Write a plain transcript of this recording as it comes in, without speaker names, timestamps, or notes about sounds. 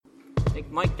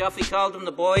think Mike Duffy called them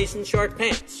the boys in short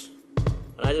pants.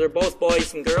 And either they're both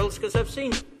boys and girls because I've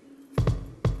seen them.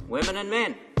 Women and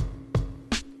men.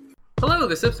 Hello,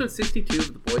 this is episode 62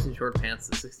 of The Boys in Short Pants,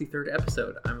 the 63rd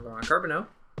episode. I'm Laurent Carbonneau.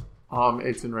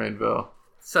 It's in Rainville.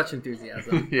 Such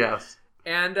enthusiasm. Yes.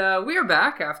 And we are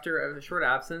back after a short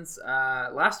absence.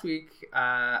 Last week,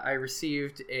 I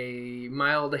received a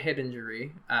mild head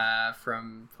injury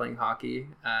from playing hockey,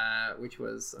 which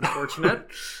was unfortunate.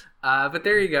 But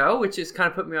there you go, which has kind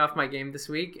of put me off my game this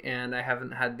week, and I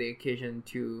haven't had the occasion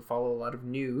to follow a lot of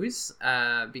news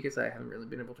because I haven't really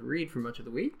been able to read for much of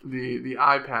the week. The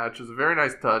eye patch is a very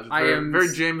nice touch. It's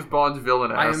very James Bond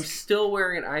villain-esque. I am still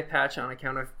wearing an eye patch on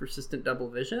account of persistent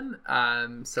double vision,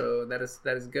 so that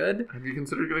is good. Have you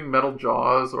considered getting metal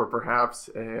jaws or perhaps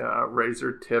a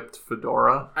razor-tipped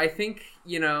fedora? I think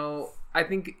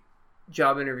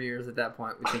job interviewers at that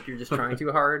point would think you're just trying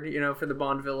too hard, for the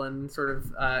Bond villain sort of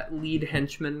lead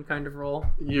henchman kind of role.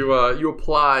 You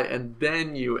apply and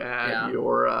then you add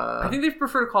your... I think they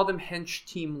prefer to call them hench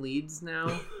team leads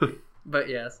now, but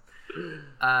yes.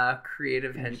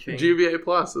 Creative henching. GVA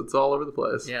plus, it's all over the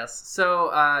place. Yes. So,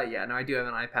 I do have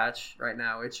an eye patch right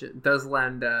now, which does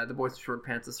lend the Boys in Short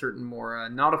Pants a certain more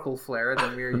nautical flair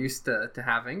than we are used to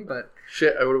having, but...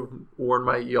 Shit, I would have worn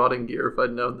my yachting gear if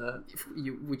I'd known that.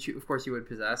 Which of course you would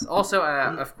possess. Also,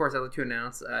 of course, I'd like to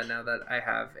announce, now that I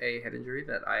have a head injury,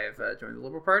 that I have joined the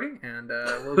Liberal Party, and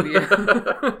will be...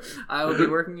 I will be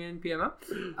working in PMO.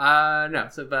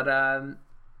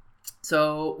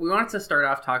 So we wanted to start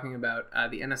off talking about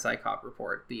the NSICOP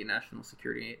report, the National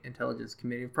Security Intelligence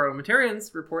Committee of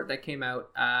Parliamentarians report that came out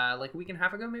like a week and a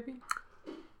half ago, maybe?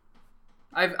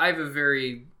 I have a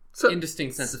very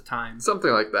indistinct sense of time.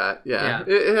 Something like that, yeah.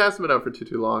 It hasn't been out for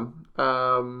too long.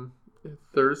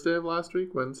 Thursday of last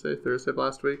week? Thursday of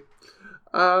last week.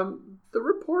 The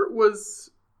report was,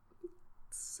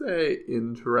 say,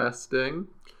 interesting.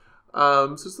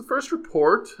 So it's the first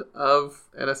report of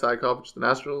NSICOP, which is the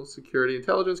National Security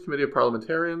Intelligence Committee of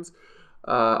Parliamentarians.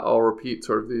 I'll repeat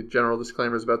sort of the general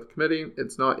disclaimers about the committee.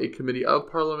 It's not a committee of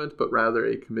parliament, but rather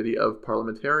a committee of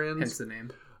parliamentarians. Hence the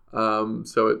name.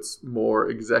 So it's more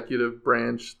executive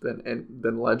branch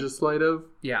than legislative.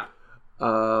 Yeah.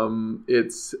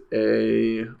 It's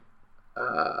a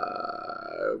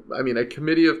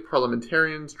committee of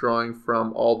parliamentarians drawing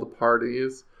from all the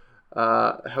parties.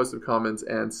 House of Commons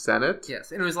and Senate.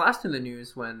 Yes, and it was last in the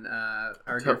news when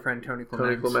our dear friend Tony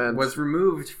Clement was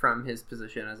removed from his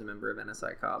position as a member of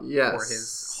NSICOP for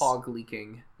his hog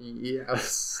leaking.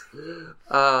 Yes.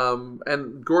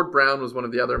 And Gord Brown was one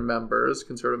of the other members,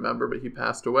 conservative member, but he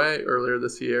passed away earlier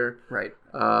this year. Right.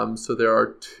 So there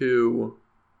are two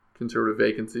conservative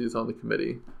vacancies on the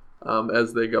committee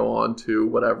as they go on to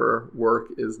whatever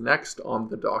work is next on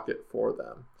the docket for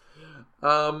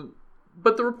them.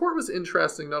 But the report was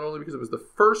interesting not only because it was the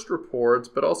first report,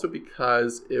 but also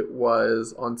because it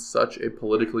was on such a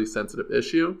politically sensitive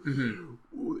issue.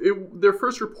 Mm-hmm. Their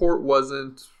first report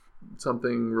wasn't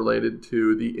something related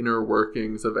to the inner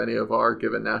workings of any of our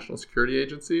given national security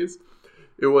agencies.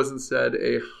 It was instead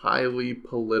a highly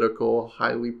political,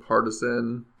 highly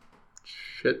partisan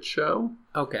shit show.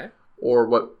 Okay. Or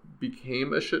what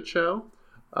became a shit show,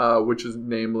 which is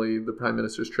namely the Prime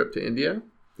Minister's trip to India.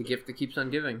 The gift that keeps on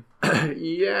giving.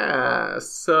 Yeah.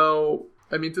 So,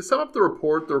 to sum up the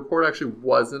report actually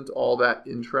wasn't all that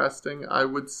interesting, I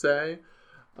would say,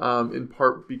 in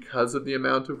part because of the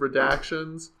amount of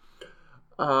redactions.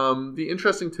 The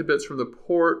interesting tidbits from the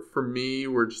report for me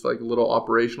were just like little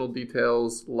operational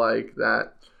details like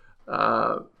that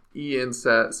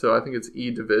E-INSET, so I think it's E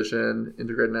Division,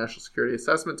 Integrated National Security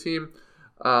Assessment Team,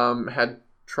 had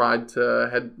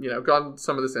gotten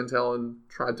some of this intel and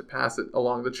tried to pass it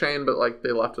along the chain, but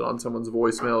they left it on someone's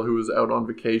voicemail who was out on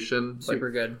vacation. Super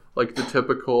good. Like the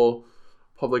typical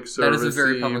public service that is a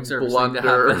very public service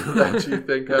blunder that you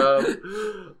think of.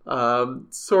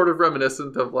 Sort of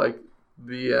reminiscent of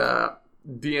the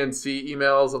DNC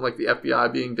emails and the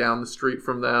FBI being down the street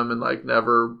from them and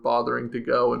never bothering to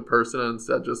go in person and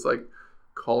instead just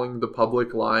calling the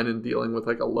public line and dealing with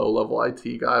a low-level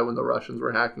IT guy when the Russians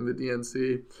were hacking the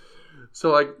DNC.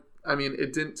 So it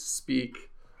didn't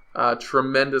speak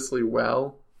tremendously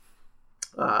well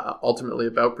ultimately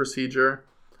about procedure.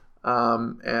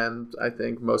 And I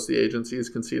think most of the agencies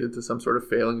conceded to some sort of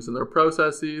failings in their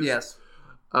processes. Yes.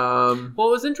 What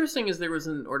was interesting is there was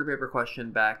an order paper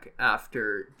question back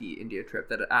after the India trip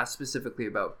that asked specifically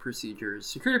about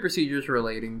security procedures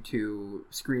relating to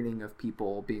screening of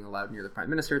people being allowed near the Prime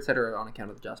Minister, etc., on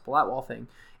account of the Jasper Atwal thing.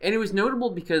 And it was notable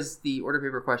because the order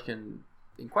paper question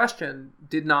in question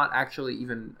did not actually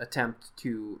even attempt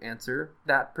to answer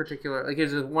that particular, like,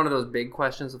 it was one of those big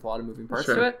questions with a lot of moving parts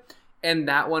to it. And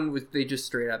that one was, they just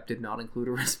straight up did not include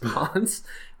a response,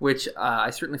 which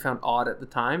I certainly found odd at the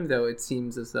time, though it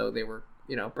seems as though they were,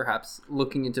 perhaps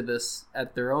looking into this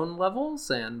at their own levels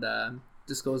and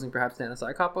disclosing perhaps to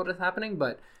NSICOP what is happening.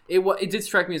 But it did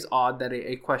strike me as odd that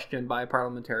a question by a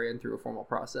parliamentarian through a formal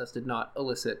process did not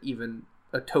elicit even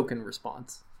a token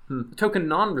response. A token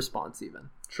non-response even.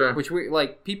 Sure. Which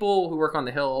people who work on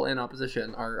the Hill in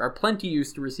opposition are plenty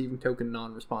used to receiving token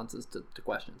non-responses to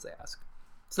questions they ask.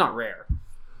 It's not rare.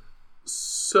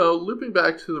 So, looping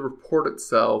back to the report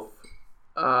itself,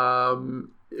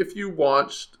 if you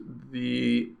watched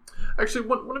actually,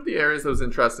 one of the areas that was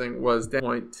interesting was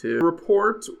point to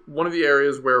report. One of the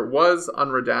areas where it was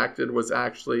unredacted was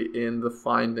actually in the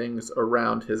findings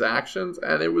around his actions,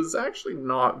 and it was actually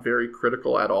not very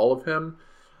critical at all of him.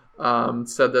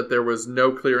 Said that there was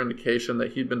no clear indication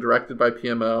that he'd been directed by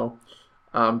PMO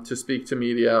to speak to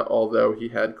media, although he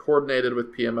had coordinated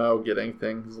with PMO, getting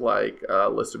things like a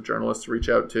list of journalists to reach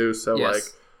out to. So,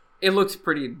 yes. It looks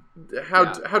pretty... How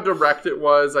direct it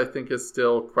was, I think, is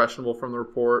still questionable from the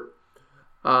report.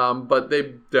 But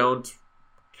they don't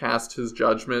cast his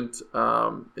judgment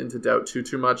into doubt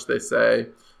too much. They say,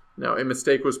 a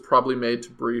mistake was probably made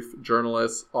to brief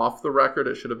journalists off the record.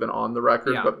 It should have been on the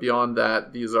record. Yeah. But beyond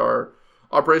that, these are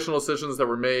operational decisions that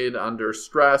were made under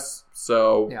stress.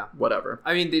 So, whatever.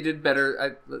 I mean, they did better...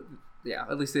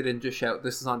 at least they didn't just shout,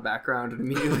 "This is on background," and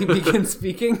immediately begin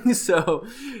speaking. So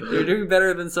they're doing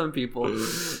better than some people.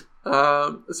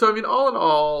 So, I mean, all in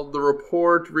all, the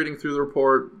report, reading through the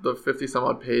report, the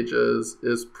 50-some-odd pages,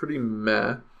 is pretty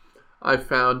meh. I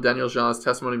found Daniel Jean's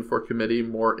testimony before committee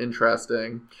more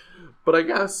interesting. But I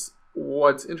guess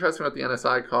what's interesting about the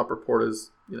NSICOP report is,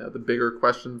 the bigger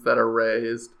questions that are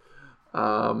raised,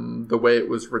 the way it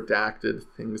was redacted,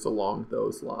 things along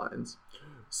those lines.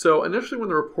 So initially when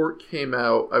the report came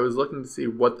out, I was looking to see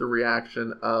what the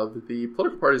reaction of the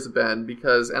political parties have been,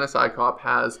 because NSICOP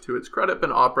has, to its credit,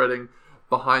 been operating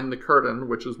behind the curtain,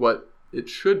 which is what it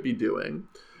should be doing.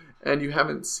 And you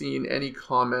haven't seen any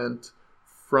comment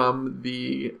from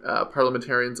the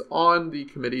parliamentarians on the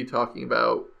committee talking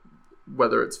about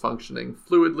whether it's functioning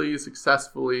fluidly,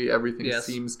 successfully, everything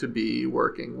seems to be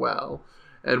working well.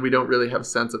 And we don't really have a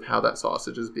sense of how that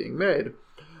sausage is being made.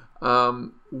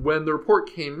 When the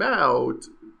report came out,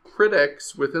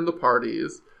 critics within the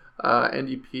parties,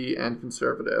 NDP and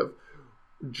Conservative,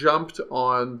 jumped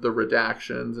on the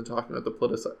redactions and talking about the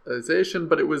politicization,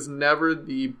 but it was never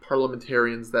the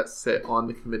parliamentarians that sit on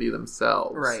the committee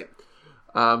themselves. Right.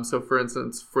 So, for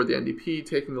instance, for the NDP,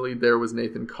 taking the lead there was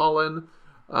Nathan Cullen,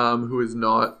 who is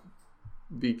not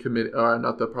the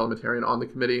not the parliamentarian on the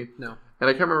committee. No. And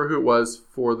I can't remember who it was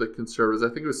for the Conservatives. I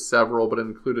think it was several, but it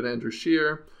included Andrew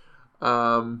Scheer.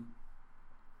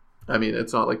 I mean,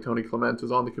 it's not like Tony Clement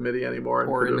is on the committee anymore.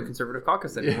 Or in the Conservative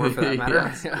caucus anymore, for that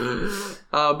matter.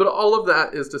 But all of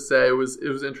that is to say, it was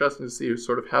interesting to see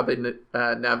sort of how they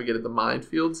navigated the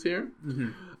minefields here.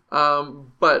 Mm-hmm.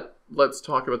 But let's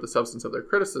talk about the substance of their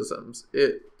criticisms.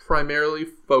 It primarily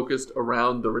focused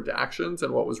around the redactions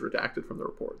and what was redacted from the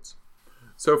reports.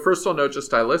 So first I'll note,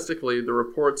 just stylistically, the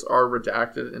reports are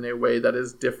redacted in a way that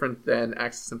is different than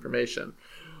access information.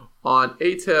 On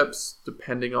ATIPs,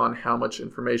 depending on how much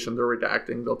information they're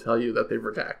redacting, they'll tell you that they've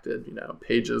redacted,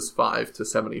 pages 5 to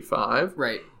 75.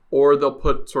 Right. Or they'll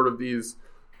put sort of these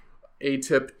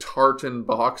ATIP tartan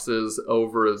boxes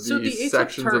over these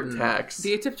sections of text.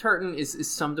 The ATIP tartan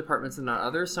is some departments and not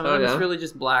others. Some of them is really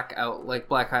just black out, like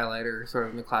black highlighter, sort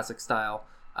of in the classic style.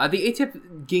 The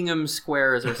ATIP gingham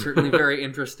squares are certainly very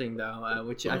interesting, though,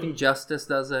 which I think Justice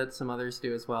does it. Some others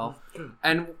do as well.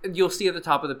 And you'll see at the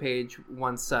top of the page,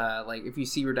 once, if you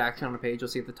see redaction on a page, you'll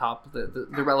see at the top the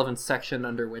relevant section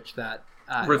under which that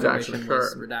information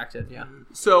was redacted. Yeah.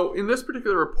 So in this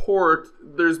particular report,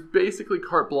 there's basically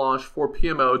carte blanche for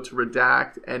PMO to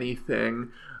redact anything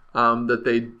that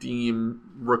they deem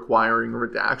requiring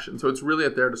redaction. So it's really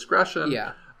at their discretion.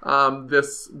 Yeah.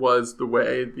 This was the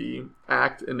way the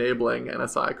act enabling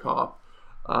NSICOP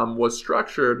was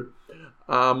structured.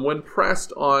 When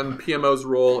pressed on PMO's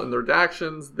role in the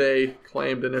redactions, they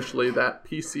claimed initially that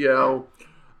PCO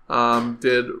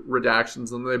did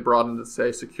redactions, and they broadened to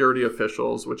say security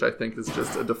officials, which I think is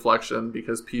just a deflection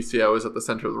because PCO is at the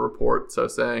center of the report. So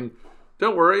saying,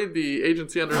 don't worry, the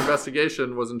agency under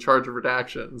investigation was in charge of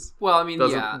redactions. Well, I mean,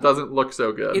 doesn't look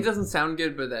so good. It doesn't sound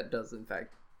good, but that does, in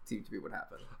fact, seem to be what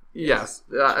happened. Yes,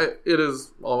 it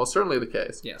is almost certainly the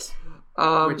case. Yes,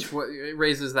 which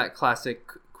raises that classic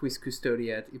quis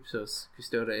custodiet ipsos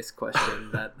custodes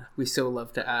question that we so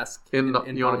love to ask. You want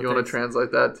to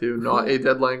translate that to not a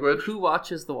dead language? Who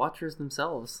watches the watchers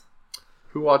themselves?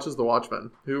 Who watches the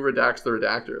watchmen? Who redacts the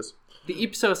redactors? The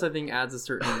ipsos, I think, adds a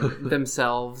certain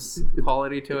themselves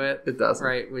quality to it. It does.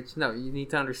 Right, which, no, you need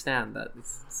to understand that.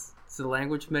 It's a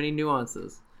language of many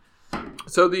nuances.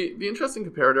 So the interesting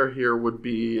comparator here would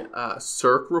be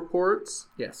CIRC reports.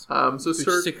 Yes. So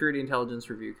CIRC, Security Intelligence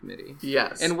Review Committee.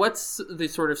 Yes. And what's the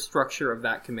sort of structure of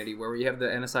that committee, where we have the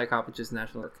NSICOP, which is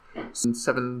National...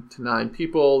 7 to 9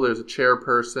 people. There's a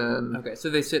chairperson. Okay, so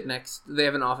they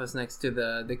have an office next to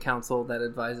the council that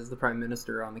advises the Prime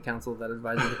Minister on the council that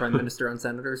advises the Prime Minister on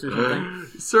senators or something?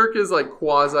 CIRC is like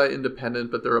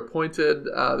quasi-independent, but they're appointed.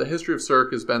 The history of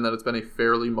CIRC has been that it's been a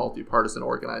fairly multi-partisan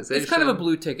organization. It's kind of a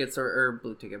blue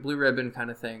ribbon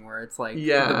kind of thing, where it's like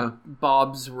the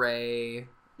Bob's Ray,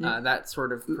 that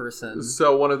sort of person.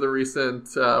 So one of the recent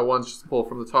ones just to pull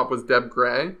from the top was Deb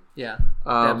Gray. Yeah,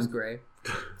 Deb's Gray.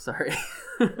 Sorry.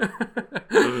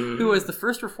 Who was the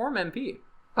first Reform MP.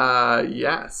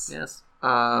 Yes. Yes.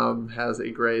 Has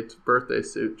a great birthday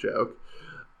suit joke.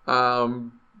 I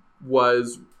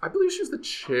believe she was the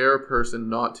chairperson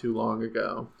not too long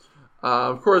ago.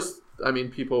 Of course, I mean,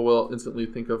 people will instantly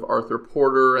think of Arthur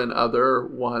Porter and other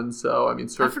ones. So, I mean,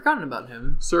 I've forgotten about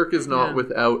him. CIRC is not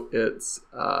without its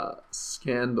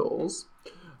scandals.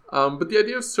 But the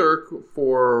idea of CIRC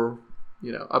for...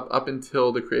 up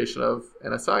until the creation of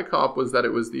NSICOP was that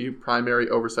it was the primary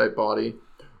oversight body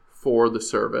for the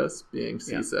service, being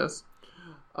CSIS.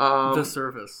 The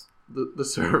service. The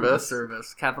service. The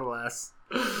service, capital S.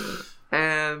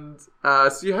 And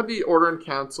so you have the Order and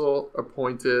Council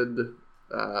appointed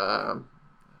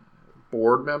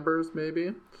board members,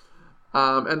 maybe.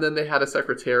 And then they had a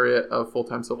secretariat of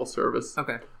full-time civil service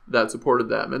that supported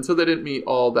them. And so they didn't meet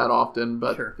all that often,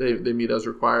 but they meet as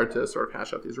required to sort of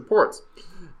hash out these reports.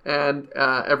 And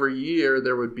every year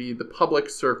there would be the public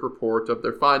CIRC report of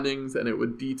their findings, and it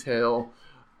would detail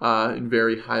in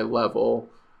very high level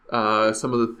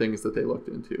some of the things that they looked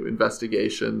into.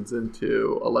 Investigations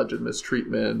into alleged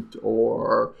mistreatment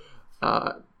or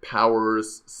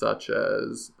powers such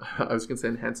as, I was going to say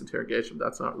enhanced interrogation, but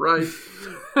that's not right.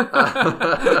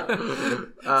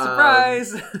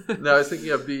 Surprise! No, I was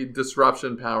thinking of the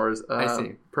disruption powers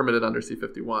permitted under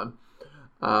C-51.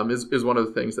 Is one of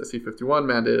the things that C-51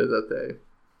 mandated that they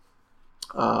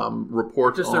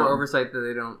report just on. their oversight that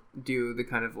they don't do the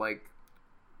kind of like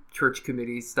church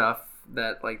committee stuff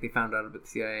that like they found out about the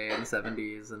CIA in the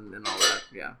 70s and all that.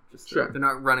 Yeah, just they're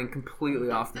not running completely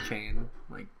off the chain.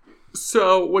 Like,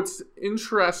 so what's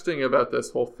interesting about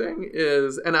this whole thing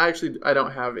is, and I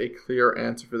don't have a clear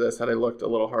answer for this. Had I looked a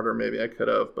little harder, maybe I could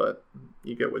have, but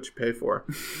you get what you pay for.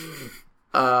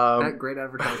 That great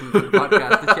advertising for the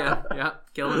podcast. Yeah,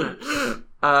 killing it.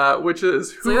 Which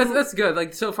is so that's good.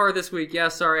 Like so far this week,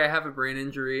 sorry, I have a brain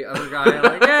injury. Other guy,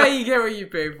 like, you get what you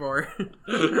pay for.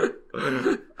 We're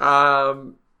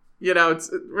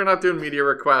not doing media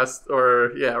requests,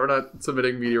 or we're not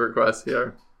submitting media requests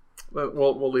here.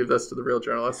 We'll leave this to the real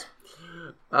journalists.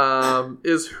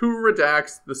 Is who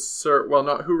redacts the CIRC? Well,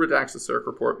 not who redacts the CIRC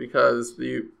report, because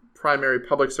the primary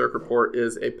public CIRC report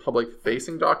is a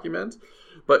public-facing document.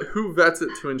 But who vets it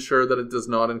to ensure that it does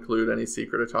not include any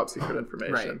secret or top secret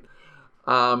information?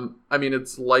 Right.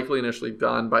 It's likely initially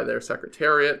done by their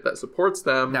secretariat that supports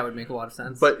them. That would make a lot of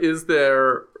sense. But is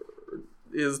the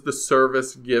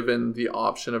service given the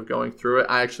option of going through it?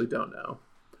 I actually don't know.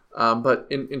 But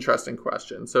interesting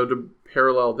question. So to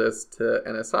parallel this to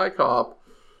NSICOP,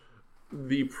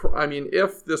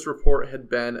 if this report had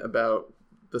been about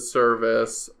the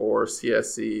service or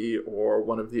CSE or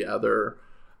one of the other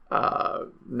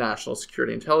national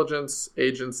security intelligence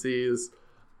agencies,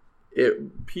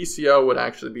 PCO would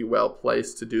actually be well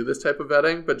placed to do this type of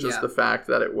vetting. But just the fact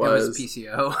that it was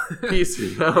PCO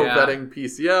vetting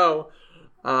PCO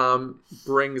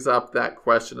brings up that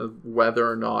question of whether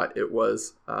or not it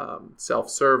was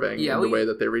self-serving in the way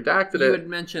that they redacted it. You had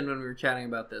mentioned when we were chatting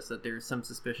about this that there's some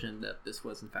suspicion that this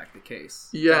was in fact the case.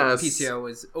 Yes. PCO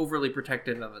was overly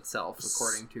protective of itself,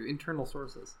 according to internal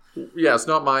sources. Yes,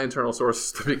 not my internal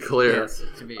sources, to be clear. Yes,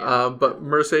 to be. But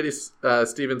Mercedes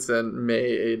Stevenson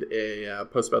made a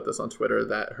post about this on Twitter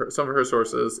that some of her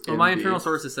sources... Well, my internal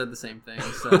sources said the same thing,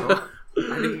 so...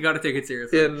 I think you got to take it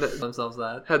seriously. Themselves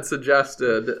that had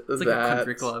suggested it's like a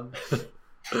country club.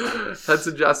 Had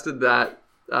suggested that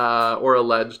or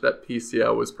alleged that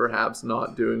PCO was perhaps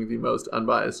not doing the most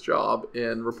unbiased job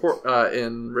in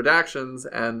redactions,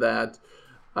 and that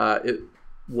it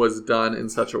was done in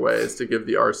such a way as to give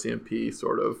the RCMP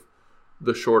sort of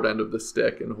the short end of the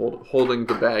stick and holding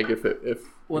the bag if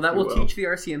well, that will teach the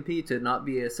RCMP to not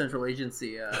be a central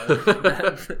agency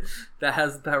that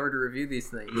has the power to review these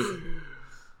things.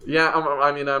 Yeah,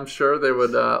 I mean, I'm sure they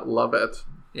would love it.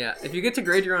 Yeah, if you get to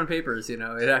grade your own papers, it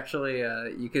actually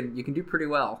you can do pretty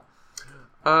well.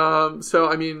 So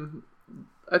I mean,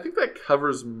 I think that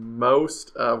covers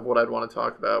most of what I'd want to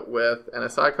talk about with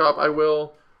NSICOP. I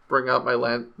will bring up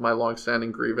my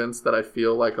long-standing grievance that I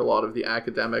feel like a lot of the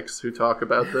academics who talk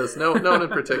about this, no one in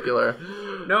particular,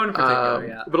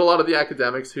 yeah, but a lot of the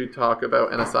academics who talk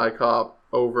about NSICOP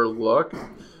overlook,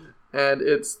 and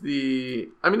it's the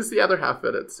other half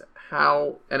of it. It's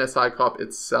how NSICOP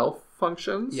itself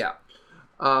functions. Yeah.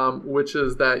 Which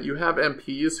is that you have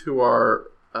MPs who are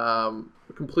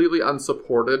completely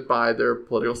unsupported by their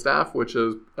political staff, which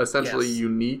is essentially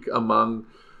unique among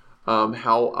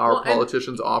how our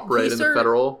politicians operate in the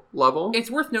federal level. It's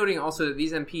worth noting also that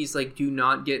these MPs do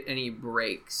not get any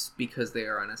breaks because they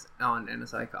are on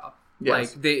NSICOP.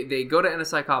 Yes. They go to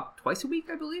NSICOP twice a week,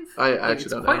 I believe. I actually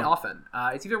don't know. It's quite often.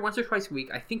 It's either once or twice a week.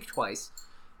 I think twice.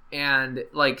 And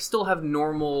still have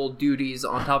normal duties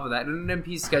on top of that. And an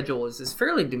MP's schedule is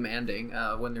fairly demanding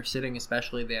when they're sitting,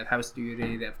 especially. They have House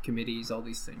duty, they have committees, all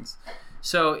these things.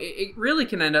 So it really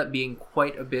can end up being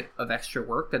quite a bit of extra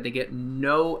work that they get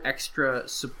no extra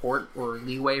support or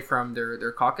leeway from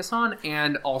their caucus on,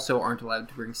 and also aren't allowed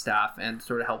to bring staff and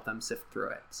sort of help them sift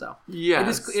through it. So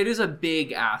yes. It is a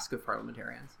big ask of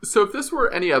parliamentarians. So if this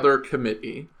were any other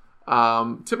committee,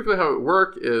 typically how it would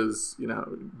work is,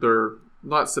 they're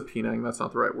not subpoenaing, that's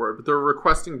not the right word, but they're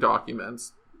requesting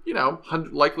documents,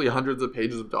 likely hundreds of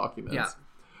pages of documents.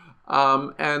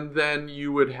 Yeah. And then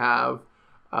you would have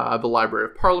the Library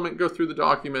of Parliament go through the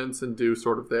documents and do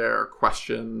sort of their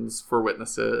questions for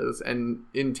witnesses. And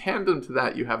in tandem to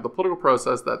that, you have the political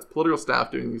process, that's political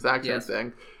staff doing the exact same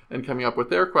thing and coming up with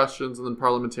their questions, and then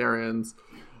parliamentarians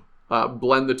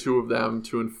blend the two of them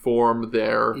to inform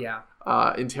their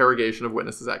interrogation of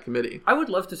witnesses at committee. I would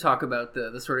love to talk about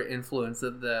the sort of influence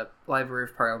that the Library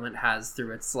of Parliament has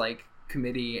through its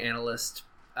committee analyst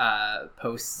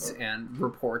posts and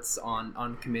reports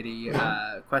on committee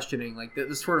questioning,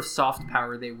 the sort of soft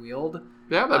power they wield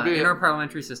in our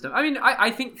parliamentary system. I mean,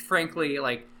 I think frankly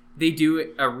they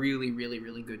do a really, really,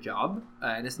 really good job,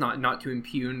 and it's not to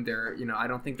impugn their, I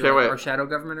don't think they're our shadow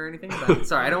government or anything, but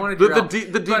sorry, I don't want to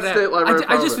the deep state library.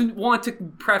 I just want to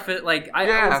preface,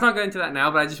 let's not get into that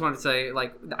now, but I just want to say,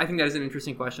 I think that is an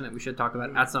interesting question that we should talk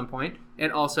about at some point,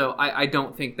 and also, I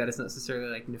don't think that it's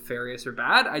necessarily, nefarious or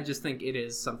bad, I just think it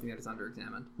is something that is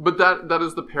under-examined. But that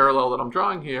is the parallel that I'm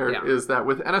drawing here, is that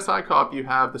with NSICOP, you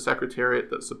have the secretariat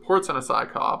that supports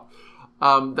NSICOP,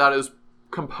 that is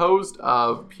composed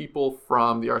of people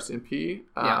from the RCMP.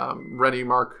 Rennie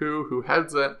Marcoux, who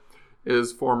heads it,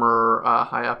 is former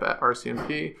high up at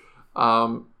RCMP.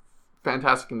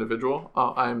 Fantastic individual.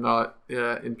 I'm not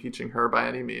impeaching her by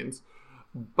any means.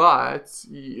 But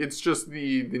it's just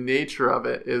the nature of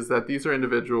it is that these are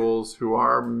individuals who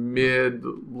are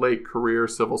late career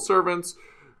civil servants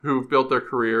who've built their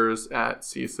careers at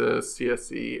CSIS,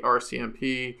 CSE,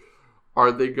 RCMP.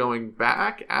 Are they going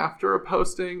back after a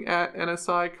posting at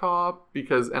NSICOP?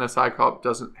 Because NSICOP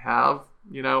doesn't have,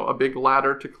 a big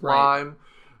ladder to climb. Right.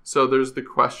 So there's the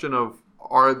question of,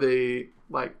 are they,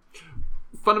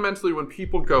 fundamentally when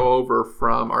people go over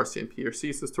from RCMP or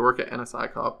CSIS to work at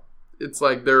NSICOP, it's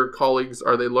their colleagues,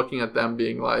 are they looking at them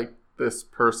being this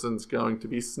person's going to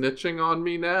be snitching on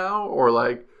me now? Or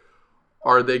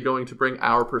are they going to bring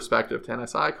our perspective to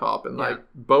NSICOP? And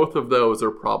both of those are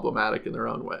problematic in their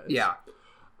own ways. Yeah.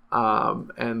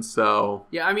 And so.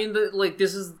 Yeah, I mean, it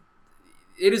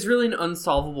is really an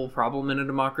unsolvable problem in a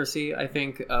democracy, I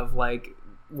think, of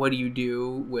what do you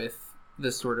do with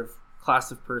this sort of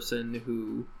class of person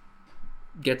who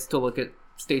gets to look at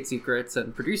state secrets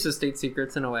and produces state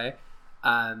secrets in a way.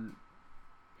 And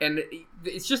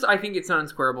it's just, I think it's an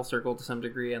unsquarable circle to some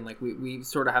degree, and we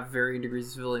sort of have varying degrees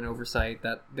of civilian oversight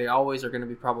that they always are going to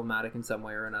be problematic in some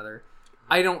way or another.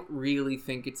 I don't really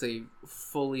think it's a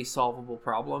fully solvable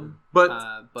problem, but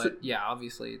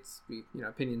obviously it's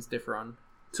opinions differ on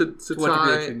to what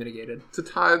degree it should be mitigated. To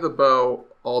tie the bow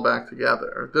all back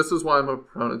together, this is why I'm a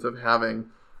proponent of having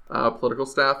political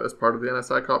staff as part of the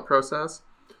NSICOP process,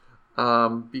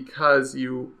 because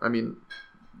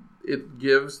it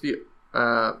gives the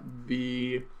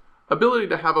ability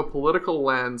to have a political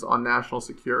lens on national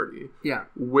security,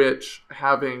 which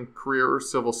having career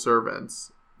civil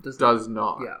servants does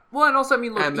not. Yeah. Well, and also,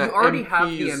 you already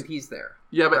have the MPs there.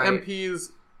 Yeah, but right?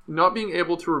 MPs not being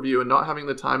able to review and not having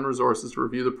the time and resources to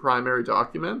review the primary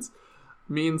documents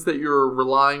means that you're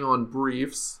relying on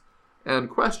briefs and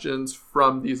questions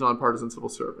from these nonpartisan civil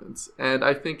servants. And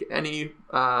I think any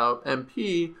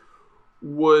MP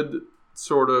would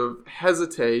sort of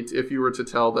hesitate if you were to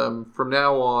tell them from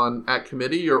now on at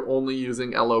committee you're only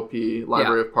using LOP,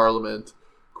 Library of Parliament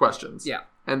questions. Yeah.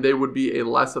 And they would be a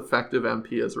less effective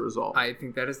MP as a result. I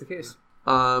think that is the case.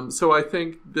 So I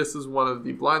think this is one of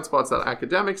the blind spots that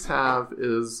academics have,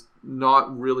 is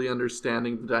not really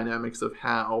understanding the dynamics of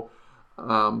how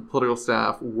political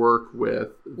staff work with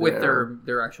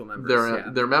their actual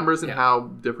members. Their members and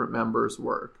how different members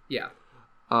work. Yeah.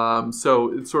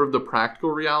 So it's sort of the practical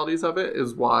realities of it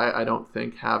is why I don't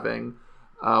think having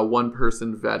one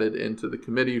person vetted into the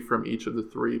committee from each of the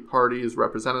three parties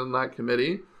represented in that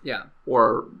committee,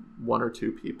 or one or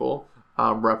two people,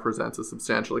 represents a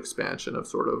substantial expansion of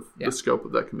sort of the scope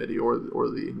of that committee or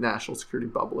the national security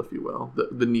bubble, if you will,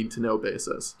 the need-to-know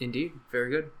basis. Indeed. Very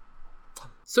good.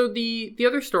 So the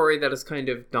other story that has kind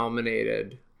of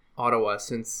dominated Ottawa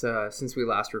since we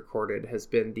last recorded has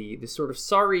been the sort of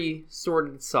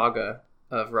sordid saga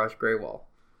of Raj Grewal.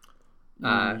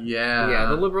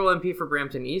 The Liberal MP for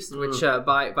Brampton East, which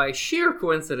by sheer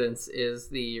coincidence is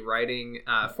the riding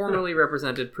formerly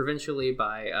represented provincially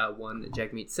by one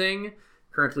Jagmeet Singh,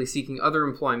 currently seeking other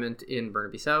employment in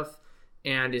Burnaby South,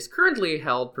 and is currently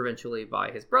held provincially by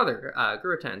his brother,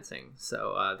 Guru Singh.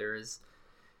 So there is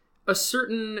a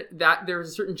certain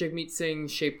Jagmeet Singh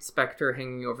shaped specter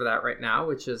hanging over that right now,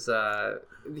 which is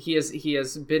he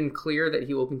has been clear that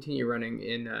he will continue running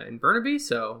in Burnaby.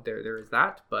 So there is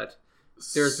that, but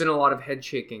there's been a lot of head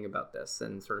shaking about this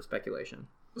and sort of speculation.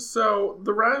 So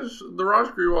the Raj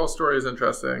Grewal story is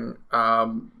interesting.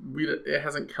 It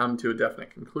hasn't come to a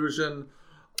definite conclusion.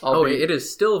 It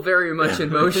is still very much in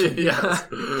motion. Yes.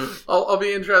 I'll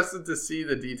be interested to see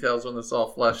the details when this all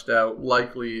fleshed out,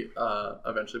 likely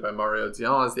eventually by Mario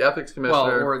Dion as the ethics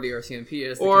commissioner. Or the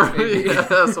RCMP as the or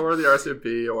the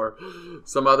RCMP or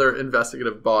some other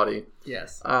investigative body.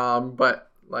 Yes.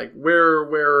 But like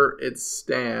where it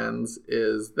stands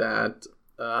is that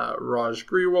Raj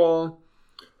Grewal,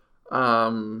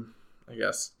 I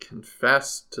guess,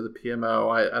 confessed to the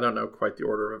PMO. I don't know quite the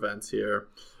order of events here.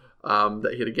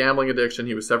 That he had a gambling addiction.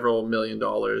 He was several $1 million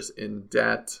in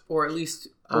debt, or at least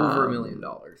over $1 million.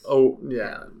 Oh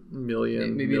yeah,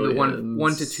 million, maybe in the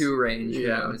 1 to 2 range.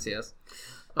 Yeah, yes.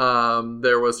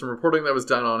 There was some reporting that was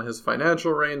done on his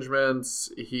financial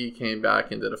arrangements. He came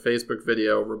back and did a Facebook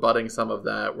video rebutting some of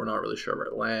that. We're not really sure where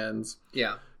it lands.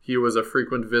 Yeah. He was a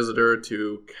frequent visitor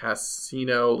to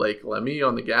Casino Lake Lemmy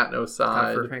on the Gatineau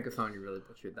side. For Francophone, you really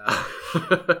butchered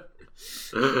that.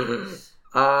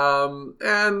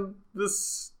 And the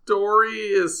story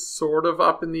is sort of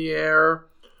up in the air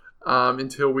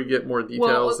until we get more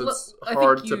details. It's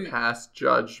hard to pass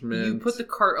judgment. You put the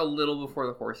cart a little before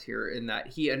the horse here in that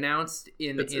he announced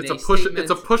it's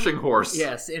a pushing horse.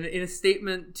 Yes, in a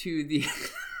statement to the...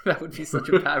 That would be such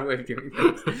a bad way of doing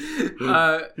things.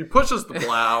 He pushes the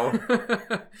plow.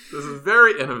 This is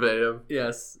very innovative.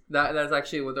 Yes, that's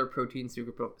actually what our protein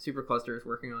supercluster is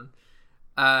working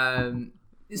on.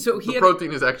 So the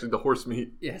protein is actually the horse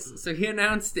meat. Yes. So he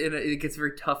announced, and it gets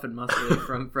very tough and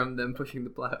muscly from them pushing the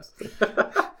plows.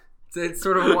 So it's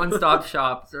sort of a one-stop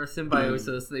shop, sort of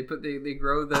symbiosis. They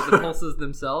grow the pulses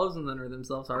themselves and then are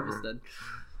themselves harvested.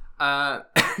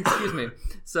 Excuse me.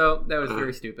 So that was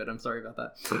very stupid. I'm sorry about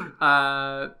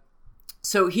that.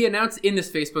 So he announced in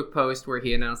this Facebook post where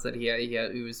he announced that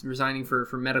he was resigning for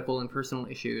medical and personal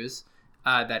issues.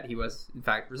 That he was in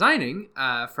fact resigning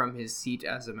from his seat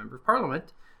as a member of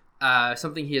Parliament.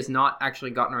 Something he has not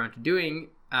actually gotten around to doing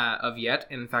of yet,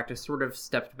 and in fact has sort of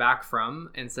stepped back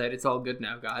from and said, it's all good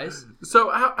now, guys.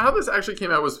 So how this actually came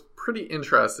out was pretty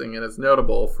interesting, and it's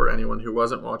notable for anyone who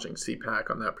wasn't watching CPAC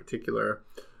on that particular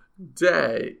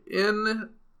day.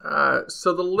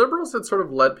 So the Liberals had sort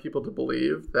of led people to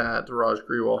believe that Raj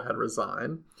Grewal had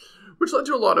resigned, which led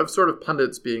to a lot of sort of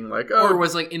pundits being like, or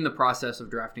was like in the process of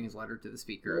drafting his letter to the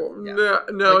speaker. Well,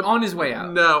 no, like on his way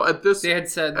out. No, at this they had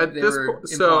said that they were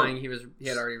implying he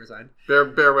had already resigned.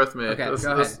 Bear with me. Okay,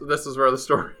 this is where the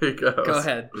story goes. Go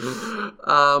ahead.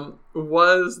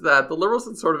 Was that the Liberals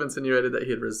had sort of insinuated that he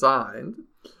had resigned,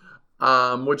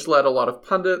 which led a lot of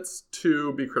pundits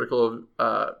to be critical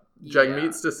of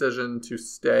Jagmeet's decision to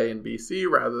stay in BC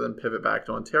rather than pivot back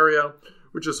to Ontario,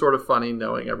 which is sort of funny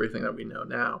knowing everything that we know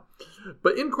now.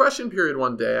 But in question period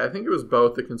one day, I think it was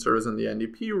both the Conservatives and the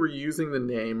NDP were using the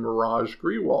name Raj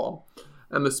Grewal,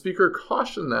 and the Speaker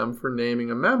cautioned them for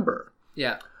naming a member.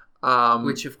 Yeah.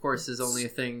 Which, of course, is only a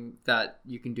thing that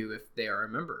you can do if they are a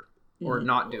member. or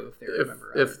not do if they're a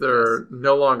member. If they're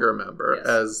no longer a member, Yes.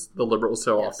 as the Liberals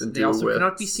so often do. They also with,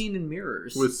 cannot be seen in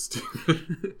mirrors. with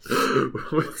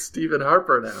Stephen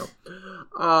Harper now,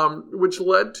 which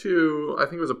led to, I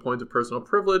think it was a point of personal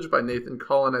privilege by Nathan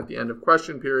Cullen at the end of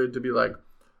question period to be like,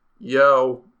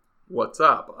 "Yo, what's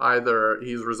up?" Either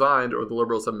he's resigned or the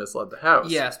Liberals have misled the House.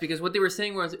 Yes, because what they were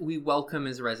saying was, we welcome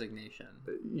his resignation.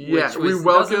 Yeah, we doesn't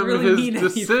welcome really his mean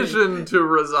decision anything. to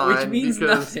resign, Which means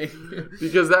nothing.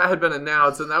 because that had been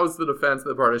announced, and that was the defense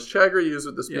that Bardish Chagger used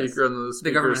with the Speaker, Yes. and then the The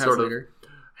Speaker government house sort of leader.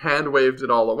 hand waved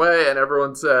it all away, and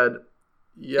everyone said,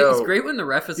 "Yo." It's great when the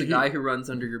ref is a guy who runs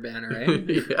under your banner, right?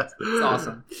 Yes. It's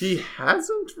awesome. He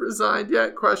hasn't resigned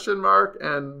yet, ?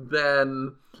 And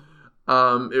then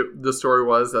the story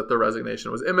was that the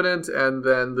resignation was imminent, and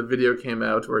then the video came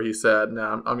out where he said,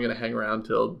 "No, I'm going to hang around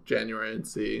till January and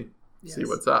see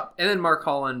what's up." And then Mark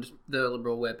Holland, the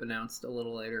Liberal whip, announced a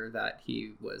little later that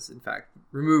he was, in fact,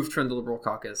 removed from the Liberal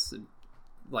caucus,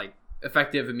 like,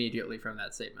 effective immediately from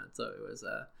that statement. So it was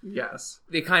Yes.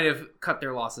 they kind of cut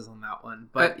their losses on that one.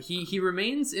 But he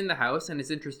remains in the House, and it's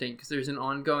interesting because there's an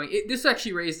ongoing... this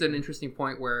actually raised an interesting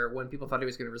point where when people thought he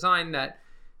was going to resign, that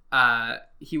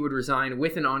he would resign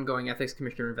with an ongoing ethics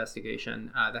commissioner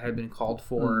investigation that had been called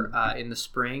for in the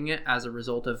spring as a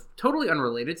result of totally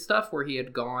unrelated stuff, where he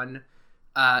had gone...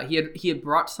 he had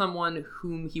brought someone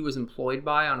whom he was employed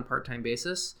by on a part-time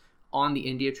basis on the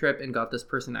India trip and got this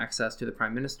person access to the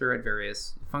Prime Minister at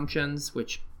various functions,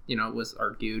 which, was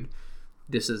argued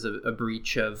this is a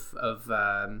breach of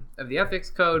the ethics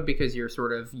code, because you're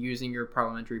sort of using your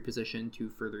parliamentary position to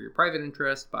further your private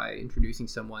interest by introducing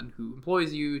someone who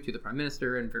employs you to the Prime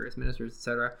Minister and various ministers,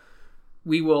 etc.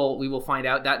 We will find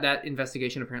out that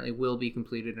investigation apparently will be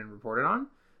completed and reported on.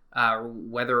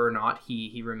 Whether or not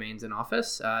he remains in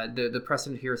office. The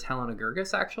precedent here is Helena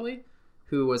Gurgis, actually,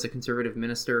 who was a Conservative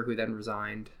minister who then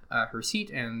resigned her seat,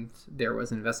 and there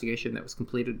was an investigation that was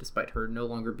completed despite her no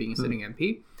longer being a sitting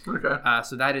MP. Okay.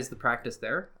 So that is the practice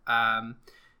there.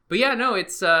 But yeah, no,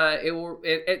 it's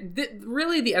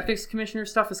really the ethics commissioner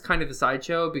stuff is kind of the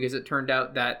sideshow, because it turned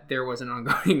out that there was an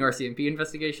ongoing RCMP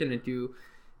investigation into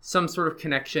some sort of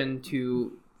connection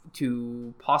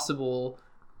to possible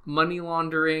money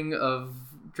laundering of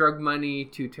drug money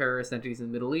to terrorist entities in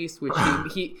the Middle East, which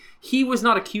he was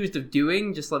not accused of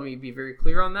doing. Just let me be very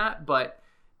clear on that, but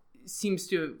seems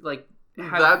to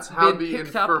have that's how been the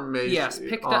picked up. information. Yes,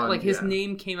 picked up. His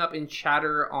name came up in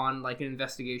chatter on an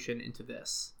investigation into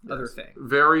this other thing,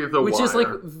 which is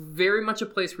very much a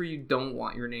place where you don't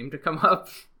want your name to come up.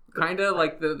 Kind of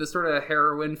like the sort of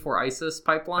heroin for ISIS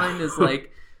pipeline is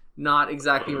not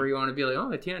exactly where you want to be like,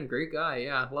 "Oh, Etienne, great guy,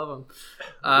 yeah, love him."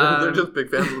 They're just big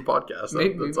fans of the podcast.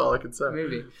 That's all I can say.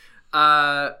 Maybe.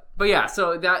 But yeah,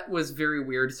 so that was very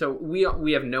weird. So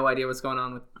we have no idea what's going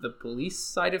on with the police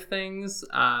side of things.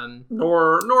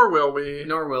 Nor will we.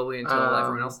 Nor will we until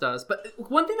everyone else does. But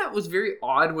one thing that was very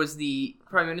odd was the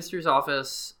Prime Minister's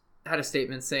office had a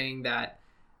statement saying that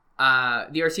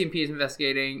the RCMP is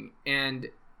investigating and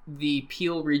the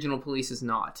Peel Regional Police is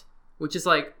not. Which is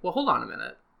well, hold on a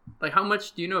minute. How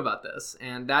much do you know about this?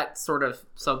 And that sort of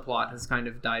subplot has kind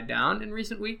of died down in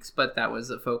recent weeks, but that was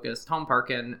a focus. Tom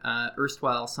Parkin,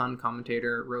 erstwhile Sun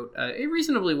commentator, wrote a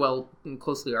reasonably well and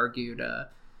closely argued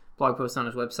blog post on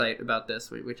his website about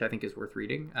this, which I think is worth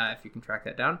reading, if you can track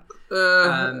that down.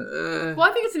 Well,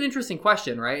 I think it's an interesting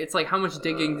question, right? It's how much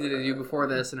digging did they do before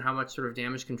this, and how much sort of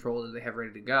damage control did they have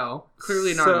ready to go?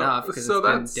 Clearly not enough, because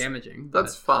it's been damaging.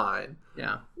 That's fine.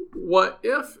 Yeah.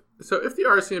 If the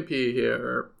RCMP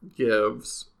here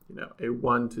gives, a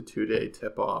 1 to 2 day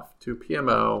tip off to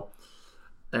PMO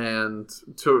and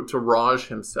to Raj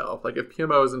himself, if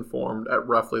PMO is informed at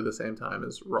roughly the same time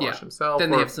as Raj himself, then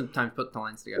they have some time to put the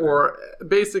lines together. Or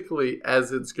basically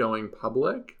as it's going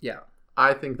public, yeah,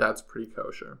 I think that's pretty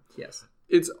kosher. Yes.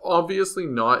 It's obviously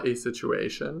not a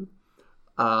situation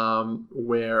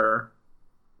where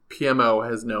PMO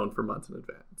has known for months in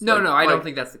advance. No, I don't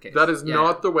think that's the case. That is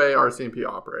not the way RCMP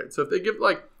operates. So if they give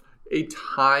a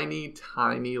tiny,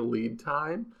 tiny lead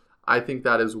time, I think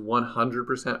that is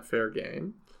 100% fair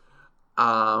game.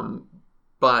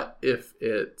 But if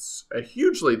it's a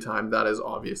huge lead time, that is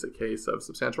obvious a case of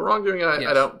substantial wrongdoing. And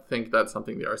I don't think that's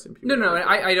something the RCMP No,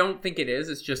 I don't think it is.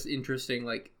 It's just interesting.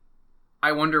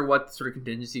 I wonder what the sort of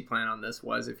contingency plan on this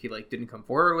was. If he didn't come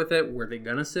forward with it, were they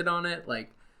gonna sit on it?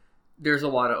 There's a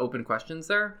lot of open questions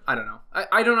there. I don't know.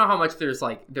 I don't know how much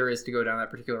there is to go down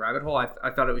that particular rabbit hole. I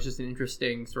thought it was just an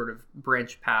interesting sort of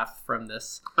branch path from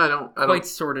this quite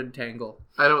sordid tangle.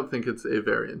 I don't think it's a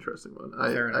very interesting one.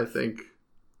 I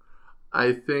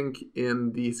think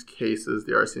in these cases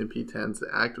the RCMP tends to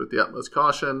act with the utmost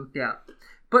caution. Yeah.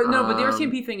 But no, but the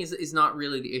RCMP thing is not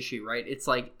really the issue, right? It's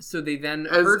like, so they then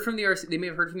heard from the they may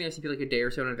have heard from the RCMP like a day or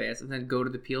so in advance, and then go to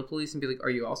the Peel Police and be like, "Are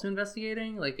you also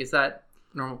investigating? Like, is that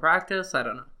normal practice?" I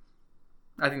don't know.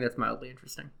 I think that's mildly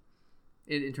interesting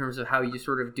in terms of how you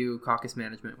sort of do caucus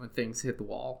management when things hit the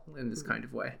wall in this kind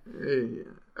of way. Yeah.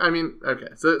 I mean, okay.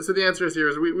 So the answer is here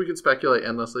is we could speculate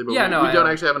endlessly, but we don't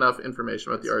actually have enough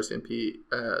information about the RCMP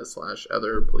 /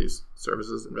 other police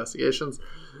services investigations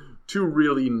to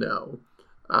really know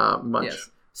much. Yes.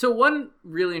 So one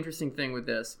really interesting thing with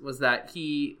this was that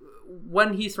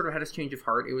when he sort of had his change of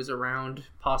heart, it was around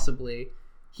possibly,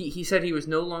 he said he was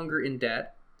no longer in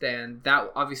debt. Then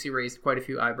that obviously raised quite a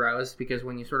few eyebrows, because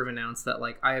when you sort of announce that,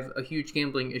 like, I have a huge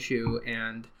gambling issue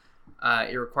and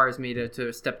it requires me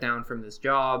to step down from this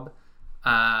job,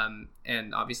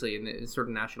 and obviously in the sort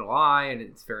of national eye, and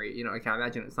it's very, I can't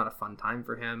imagine it's not a fun time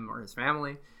for him or his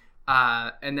family,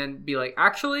 and then be like,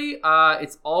 actually,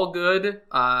 it's all good,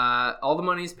 all the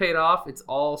money's paid off, it's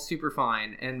all super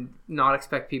fine, and not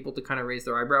expect people to kind of raise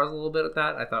their eyebrows a little bit at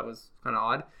that, I thought was kind of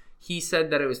odd. He said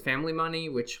that it was family money,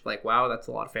 which, like, wow, that's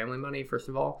a lot of family money, first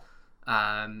of all.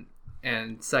 And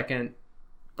second,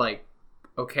 like,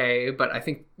 okay, but I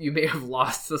think you may have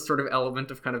lost the sort of element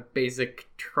of kind of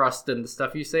basic trust in the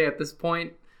stuff you say at this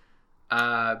point,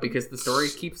 because the story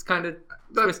keeps kind of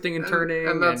twisting and turning,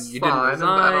 and you didn't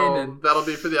resign. And that'll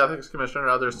be for the ethics commissioner and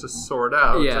others to sort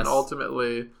out. Yes. And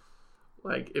ultimately,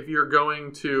 like, if you're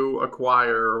going to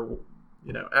acquire...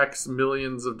 X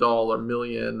millions of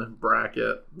million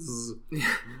brackets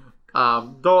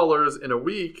dollars in a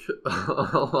week,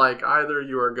 like, either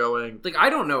you are going, like,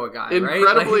 I don't know a guy,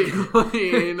 incredibly right?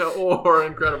 clean or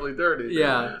incredibly dirty.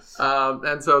 Yeah.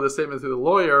 And so the statement through the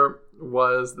lawyer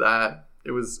was that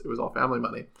it was all family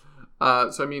money.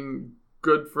 So I mean,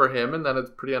 good for him, and then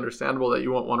it's pretty understandable that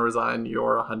you won't want to resign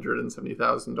your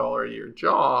 $170,000 a year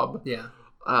job. Yeah.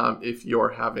 If you're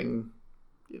having,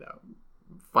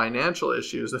 financial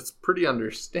issues, that's pretty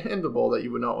understandable that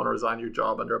you would not want to resign your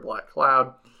job under a black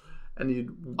cloud, and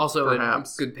you'd also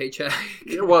perhaps a good paycheck.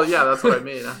 Well, yeah, that's what I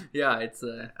mean. Yeah, it's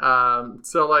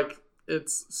so, like,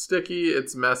 it's sticky,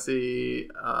 it's messy.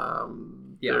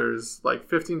 There's like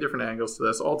 15 different angles to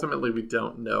this. Ultimately, we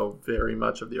don't know very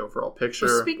much of the overall picture.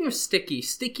 So speaking of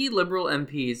sticky Liberal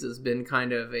MPs has been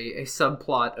kind of a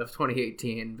subplot of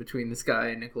 2018 between this guy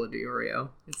and Nicola Diorio.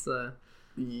 It's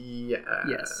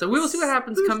Yes. So we will see what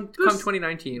happens come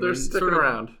 2019. They're sticking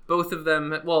around. Both of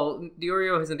them. Well,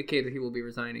 Diorio has indicated he will be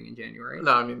resigning in January.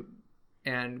 No, I mean,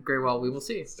 and Grewal, we will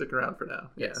see. Stick around for now.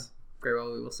 Yes,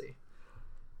 Grewal, we will see.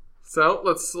 So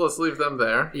let's leave them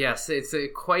there. Yes, it's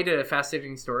quite a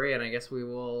fascinating story, and I guess we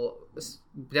will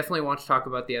definitely want to talk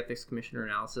about the ethics commissioner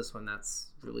analysis when that's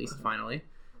released finally,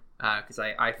 because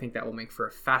I think that will make for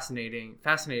a fascinating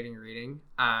reading.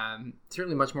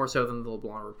 Certainly much more so than the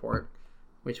LeBlanc report,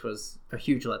 which was a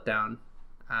huge letdown.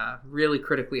 Really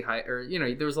critically high, or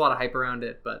there was a lot of hype around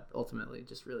it, but ultimately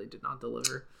just really did not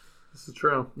deliver. This is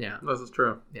true. Yeah, this is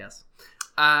true. Yes.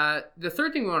 The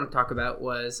third thing we want to talk about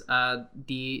was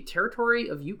the territory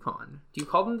of Yukon. Do you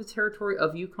call them the territory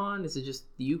of Yukon? Is it just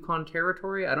the Yukon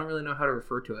territory? I don't really know how to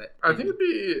refer to it. I think it'd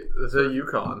be the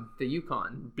Yukon. The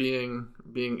Yukon. Being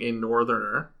a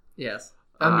northerner. Yes.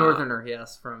 A northerner,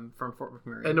 yes, from Fort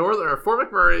McMurray. A northerner.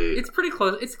 Fort McMurray. It's pretty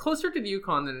close. It's closer to the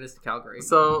Yukon than it is to Calgary.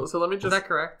 So let me just... Is that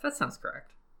correct? That sounds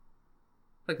correct.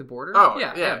 Like the border? Oh,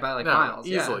 yeah, by like miles.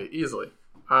 Easily.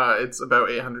 It's about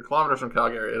 800 kilometers from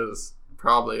Calgary. It is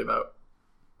probably about...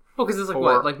 Well, because it's like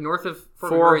what? Like north of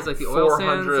Fort McMurray is like the oil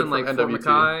sands, and like Fort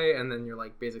McKay, and then you're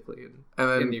like basically in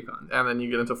the Yukon. And then you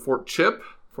get into Fort Chip.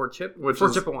 Fort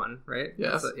Chipewyan, right?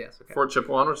 Yes. Yes, okay. Fort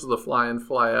Chipewyan, which is the fly-in,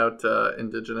 fly-out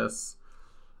Indigenous...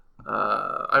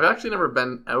 I've actually never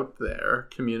been out there.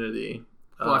 Community.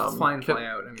 Well, it's fly in, fly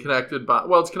out. It's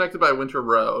connected by Winter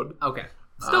Road. Okay.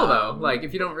 Still, though, like,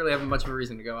 if you don't really have much of a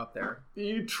reason to go up there.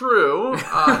 True.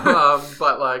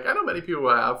 But, like, I know many people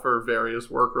have for various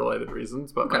work-related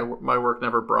reasons, but my work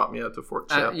never brought me out to Fort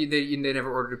Chip. They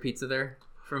never ordered a pizza there?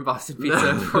 From Boston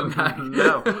Pizza?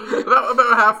 No.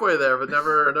 About halfway there, but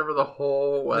never the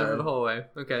whole way. Never the whole way.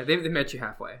 Okay. They met you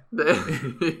halfway. They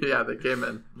came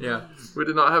in. Yeah. We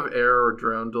did not have air or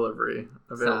drone delivery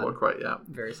available quite yet.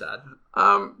 Very sad.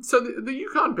 So the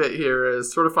Yukon bit here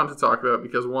is sort of fun to talk about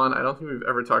because, one, I don't think we've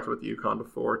ever talked about the Yukon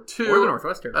before. Two, or the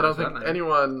Northwest Territory. I don't think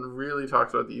anyone really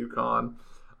talks about the Yukon.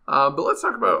 But let's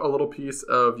talk about a little piece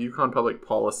of Yukon public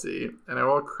policy, and I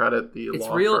will credit the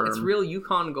law firm. It's real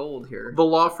Yukon gold here. The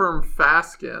law firm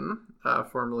Fasken,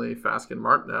 formerly Fasken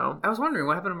Martineau. I was wondering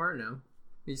what happened to Martineau.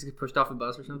 He just get pushed off a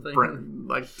bus or something.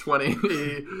 The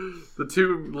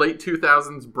late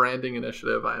 2000s branding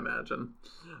initiative, I imagine.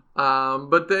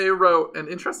 But they wrote an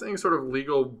interesting sort of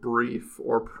legal brief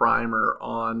or primer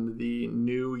on the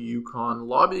new Yukon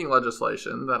lobbying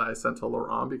legislation that I sent to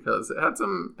Laurent because it had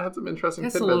some interesting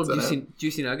It's a tidbits little in it.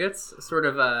 juicy nuggets, sort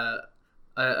of a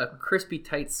crispy,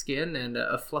 tight skin and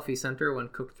a fluffy center when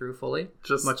cooked through fully,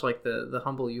 Just much like the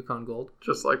humble Yukon Gold.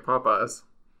 Just like Popeyes.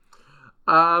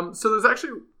 So there's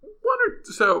actually one or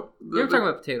so. You're talking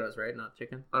about potatoes, right? Not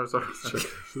chicken. I'm sorry.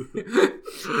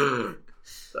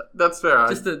 That's fair.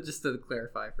 Just to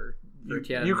clarify for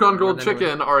Tien, Yukon Gold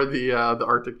chicken are the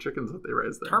Arctic chickens that they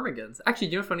raise there. Ptarmigans. Actually,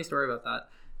 do you know a funny story about that?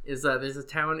 Is there's a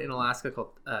town in Alaska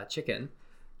called Chicken,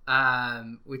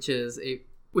 which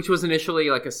was initially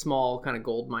like a small kind of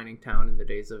gold mining town in the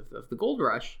days of the gold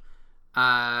rush,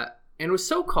 and it was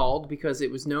so called because it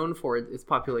was known for its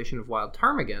population of wild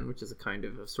ptarmigan, which is a kind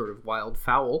of a sort of wild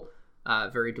fowl,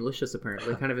 very delicious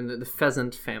apparently, kind of in the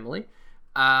pheasant family.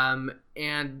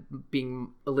 And being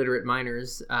illiterate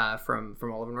miners from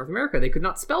all over North America, they could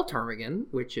not spell ptarmigan,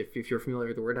 which, if you're familiar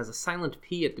with the word, has a silent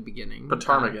P at the beginning.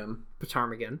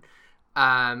 Ptarmigan.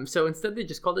 So instead, they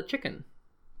just called it chicken,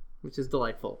 which is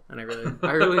delightful, and I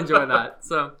really enjoy that.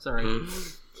 So sorry.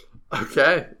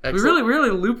 Okay, excellent. We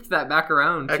really looped that back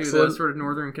around to Excellent. the sort of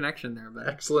northern connection there. But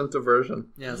Excellent diversion.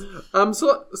 yes.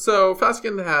 So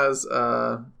Faskin has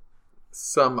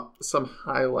some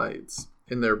highlights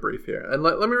in their brief here. And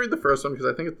let me read the first one because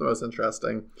I think it's the most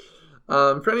interesting.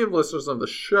 For any of the listeners of the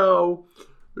show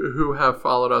who have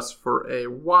followed us for a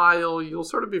while, you'll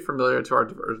sort of be familiar to our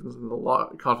diversions in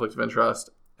the Conflict of Interest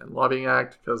and Lobbying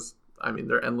Act because, I mean,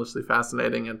 they're endlessly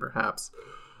fascinating and perhaps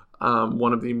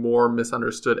one of the more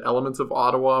misunderstood elements of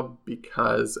Ottawa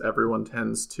because everyone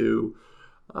tends to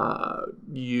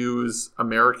use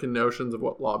American notions of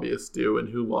what lobbyists do and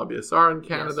who lobbyists are in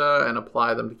Canada and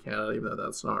apply them to Canada, even though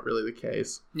that's not really the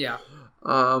case. Yeah.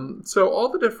 So all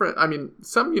the different, I mean,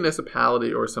 some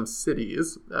municipality or some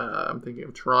cities, I'm thinking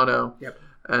of Toronto,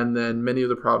 and then many of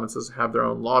the provinces have their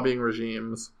own lobbying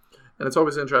regimes. And it's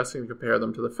always interesting to compare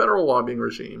them to the federal lobbying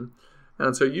regime.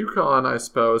 And so Yukon, I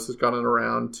suppose, has gotten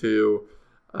around to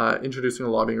introducing a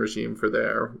lobbying regime for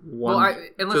their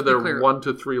 1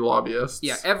 to 3 lobbyists.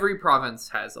 Yeah, every province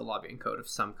has a lobbying code of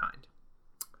some kind.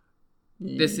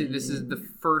 This is the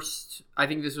first. I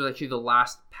think this was actually the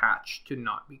last patch to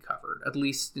not be covered, at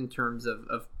least in terms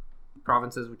of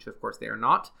provinces, which of course they are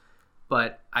not.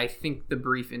 But I think the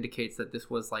brief indicates that this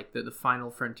was like the final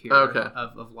frontier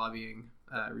of lobbying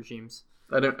regimes.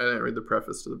 I didn't read the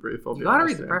preface to the brief. You gotta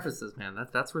read the prefaces, man.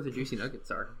 That's where the juicy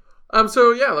nuggets are.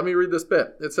 So yeah, let me read this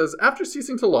bit. It says, after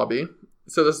ceasing to lobby,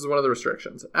 so this is one of the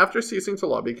restrictions. After ceasing to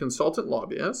lobby, consultant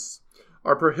lobbyists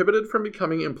are prohibited from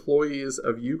becoming employees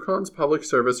of Yukon's public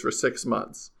service for 6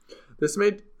 months.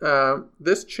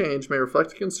 This change may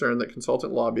reflect a concern that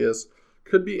consultant lobbyists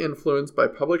could be influenced by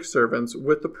public servants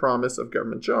with the promise of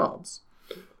government jobs.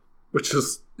 Which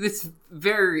is... It's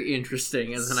very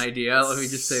interesting as an idea, let me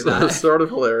just say that. Sort of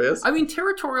hilarious. I mean,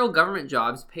 territorial government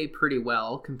jobs pay pretty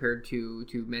well compared to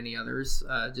many others,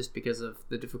 just because of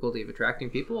the difficulty of attracting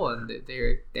people, and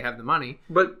they have the money.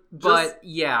 But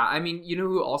yeah, I mean, you know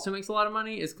who also makes a lot of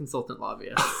money is consultant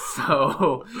lobbyists.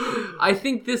 So I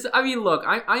think this... I mean, look,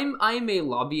 I'm a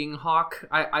lobbying hawk.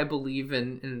 I believe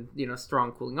in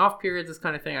strong cooling off periods, this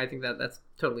kind of thing. I think that's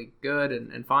totally good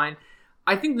and fine.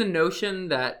 I think the notion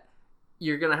that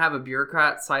you're going to have a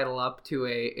bureaucrat sidle up to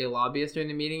a lobbyist during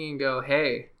the meeting and go,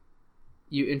 hey,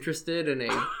 you interested in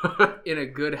a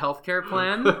good healthcare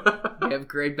plan? You have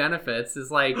great benefits. Is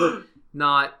like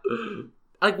not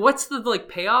like, what's the like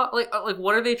payoff? Like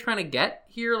what are they trying to get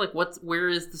here? Like where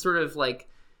is the sort of like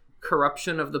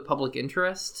corruption of the public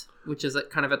interest, which is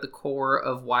kind of at the core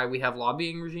of why we have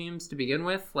lobbying regimes to begin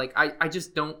with? Like, I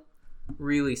just don't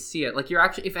really see it. Like, you're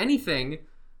actually, if anything,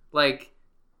 like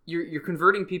you're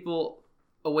converting people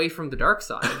away from the dark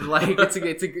side. Like, you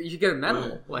should get a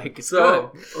medal. Like, it's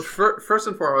good. First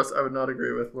and foremost, I would not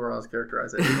agree with Laurent's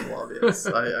characterization of lobbyists.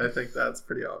 I think that's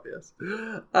pretty obvious.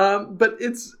 But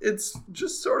it's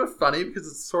just sort of funny because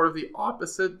it's sort of the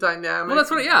opposite dynamic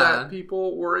that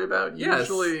people worry about.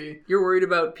 Usually, you're worried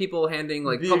about people handing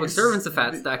like public servants a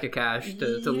fat stack of cash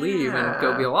to leave and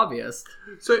go be a lobbyist.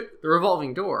 So the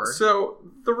revolving door. So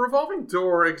the revolving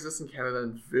door exists in Canada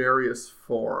in various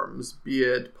forms, be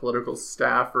it political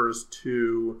staffers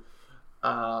to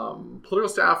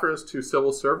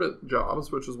civil servant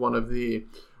jobs, which is one of the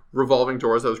revolving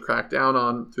doors that was cracked down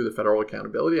on through the Federal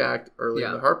Accountability Act early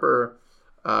in the Harper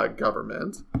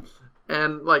government.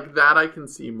 And like that, I can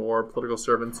see more political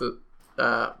staffers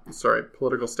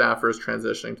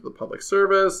transitioning to the public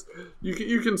service.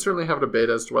 You can certainly have a debate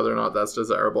as to whether or not that's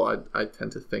desirable. I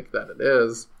tend to think that it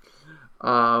is.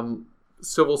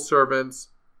 Civil servants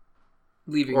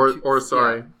leaving.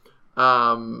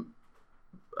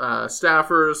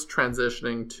 Staffers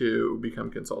transitioning to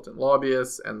become consultant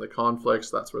lobbyists, and the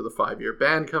conflicts. That's where the 5-year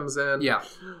ban comes in. Yeah.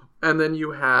 And then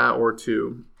you have, or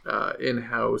to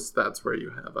in-house, that's where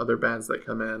you have other bans that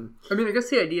come in. I mean, I guess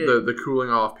the idea... The cooling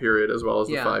off period as well as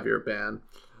the 5-year ban.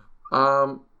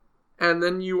 And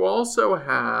then you also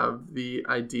have the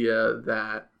idea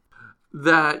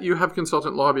that you have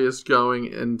consultant lobbyists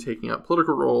going and taking up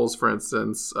political roles. For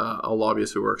instance, a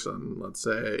lobbyist who works on, let's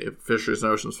say, Fisheries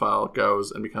and Oceans file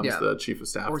goes and becomes the chief of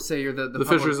staff. Or say you're the public...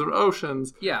 Fisheries and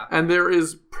Oceans. Yeah. And there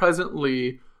is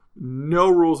presently no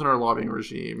rules in our lobbying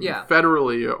regime,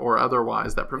 federally or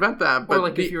otherwise, that prevent that. But or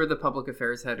like if you were the public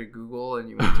affairs head at Google and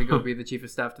you went to go be the chief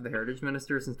of staff to the heritage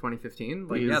minister since 2015,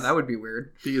 that would be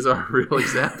weird. These are real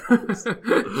examples.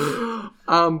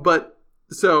 But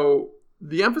so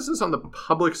the emphasis on the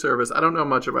public service, I don't know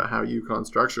much about how Yukon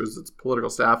structures its political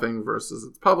staffing versus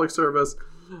its public service,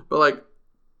 but like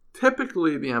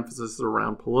typically the emphasis is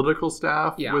around political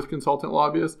staff with consultant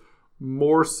lobbyists,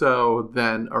 more so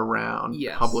than around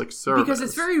public service. Because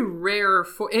it's very rare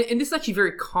and this is actually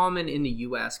very common in the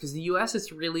U.S. because the U.S.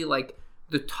 is really like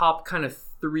the top kind of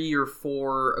 3 or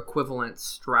 4 equivalent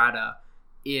strata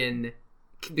in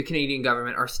the Canadian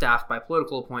government are staffed by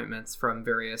political appointments from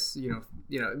various, I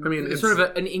mean, it's sort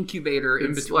of an incubator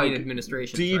in between like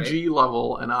administrations, DG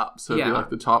level and up. So it'd be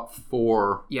like the top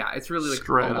 4. Yeah, it's really like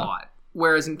a lot.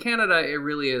 Whereas in Canada, it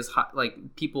really is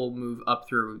like people move up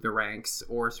through the ranks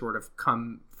or sort of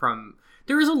come from...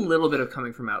 There is a little bit of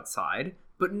coming from outside,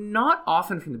 but not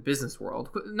often from the business world.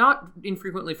 Not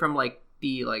infrequently from like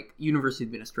the like university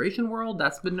administration world.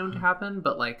 That's been known to happen,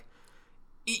 but like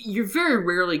you're very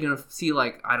rarely going to see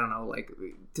like, I don't know, like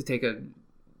to take a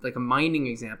mining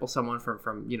example, someone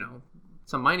from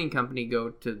some mining company go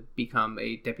to become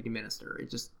a deputy minister. It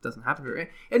just doesn't happen very.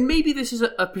 And maybe this is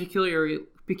a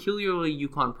peculiarly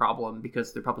Yukon problem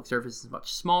because their public service is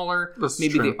much smaller.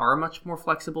 Maybe they are much more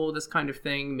flexible with this kind of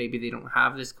thing. Maybe they don't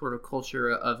have this sort of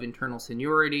culture of internal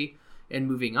seniority and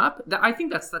moving up. I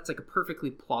think that's like a perfectly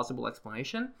plausible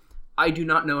explanation. I do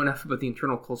not know enough about the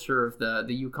internal culture of the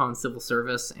Yukon civil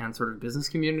service and sort of business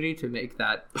community to make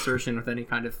that assertion with any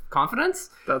kind of confidence.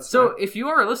 If you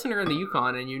are a listener in the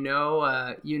Yukon and you know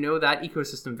that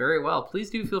ecosystem very well, please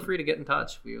do feel free to get in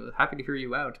touch. We're happy to hear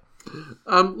you out.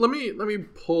 Let me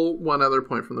pull one other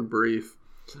point from the brief.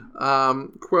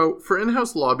 Quote, for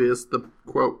in-house lobbyists, the,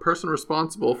 quote, person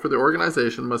responsible for the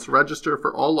organization must register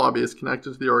for all lobbyists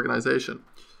connected to the organization.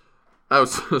 Oh,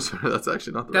 so sorry, that's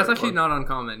actually not the That's right actually one. not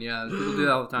uncommon, yeah. People do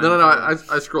that all the time. No,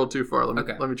 I scrolled too far.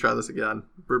 Let me try this again.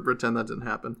 Pretend that didn't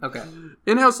happen. Okay.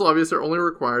 In-house lobbyists are only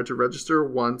required to register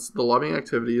once the lobbying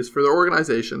activities for the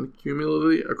organization,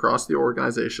 cumulatively across the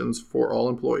organizations for all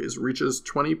employees, reaches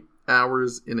 20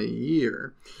 hours in a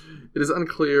year. It is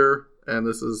unclear, and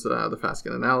this is the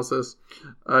Faskin analysis,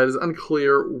 it is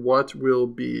unclear what will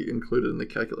be included in the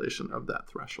calculation of that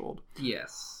threshold.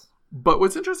 Yes. But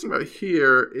what's interesting about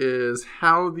here is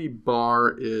how the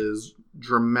bar is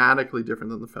dramatically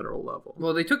different than the federal level.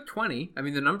 Well, they took 20. I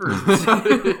mean, the number is the same.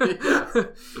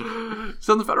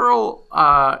 So in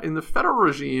the federal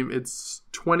regime, it's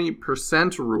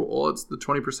 20% rule. It's the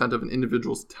 20% of an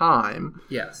individual's time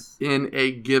in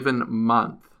a given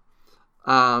month.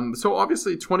 So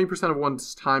obviously 20% of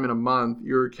one's time in a month,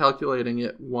 you're calculating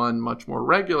it, one, much more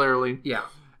regularly. Yeah.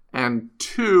 And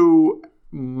two,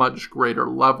 much greater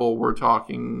level. We're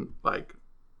talking like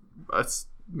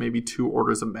maybe 2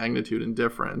 orders of magnitude in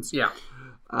difference. Yeah.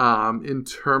 In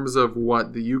terms of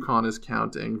what the Yukon is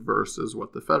counting versus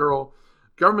what the federal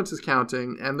government is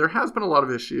counting. And there has been a lot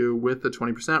of issue with the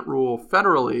 20% rule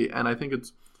federally. And I think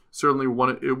it's certainly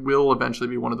it will eventually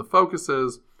be one of the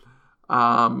focuses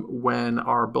when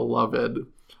our beloved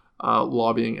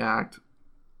Lobbying Act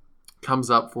comes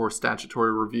up for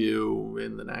statutory review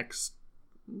in the next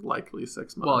likely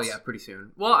 6 months. Well, yeah, pretty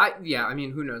soon. Well, I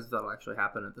mean, who knows if that'll actually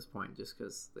happen at this point, just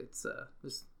because it's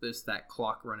there's that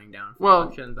clock running down. For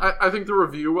election, I think the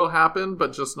review will happen,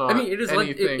 but just not. I mean, it is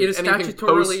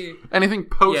statutorily anything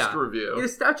post review. It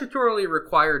is statutorily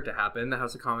required to happen. The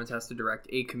House of Commons has to direct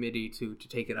a committee to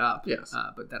take it up. Yes,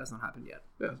 but that has not happened yet.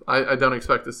 Yes, I don't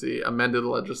expect to see amended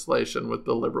legislation with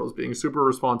the Liberals being super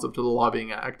responsive to the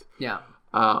Lobbying Act. Yeah.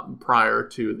 Prior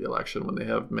to the election, when they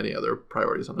have many other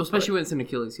priorities on the especially when it's an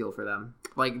Achilles heel for them.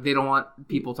 Like, they don't want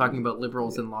people talking about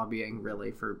liberals and lobbying,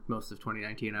 really, for most of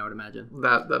 2019, I would imagine.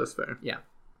 That is fair. Yeah.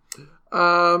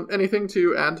 Anything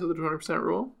to add to the 20%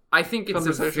 rule? I think it's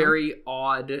a very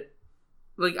odd...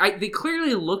 Like, they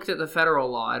clearly looked at the federal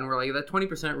law and were like, that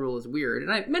 20% rule is weird.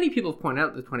 And many people have pointed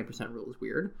out the 20% rule is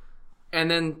weird.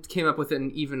 And then came up with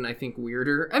an even, I think,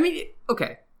 weirder... I mean,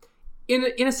 okay.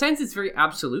 in a sense, it's very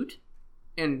absolute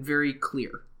and very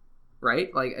clear,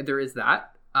 right? Like, there is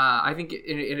that. I think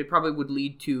it probably would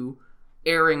lead to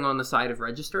erring on the side of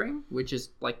registering, which is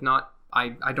like not.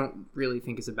 I don't really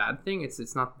think is a bad thing.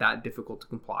 It's not that difficult to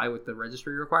comply with the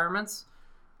registry requirements.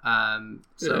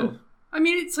 So. I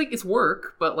mean, it's like, it's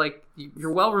work, but like,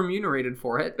 you're well remunerated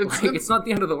for it. It's not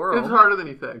the end of the world. It's harder than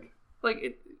you think.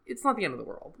 Like, it's not the end of the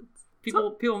world.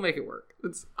 People make it work.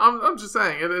 I'm just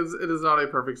saying, it is not a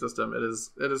perfect system. It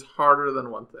is harder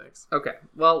than one thinks. Okay.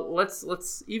 Well, let's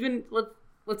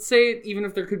say even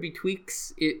if there could be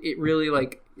tweaks, it really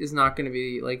like is not going to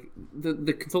be like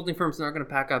the consulting firm's not going to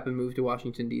pack up and move to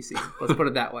Washington D.C. Let's put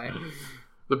it that way.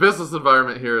 The business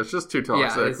environment here is just too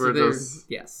toxic.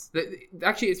 Yes.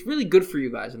 Actually, it's really good for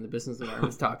you guys when the business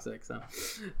environment is toxic. So,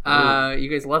 you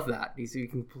guys love that. You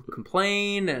can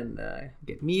complain and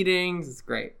get meetings. It's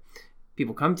great.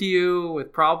 People come to you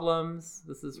with problems.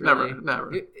 This is really...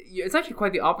 Never. It's actually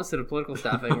quite the opposite of political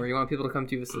staffing, where you want people to come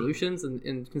to you with solutions. And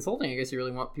in consulting, I guess you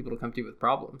really want people to come to you with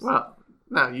problems. Well,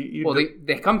 no,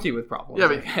 they come to you with problems, yeah,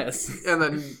 I guess. And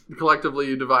then collectively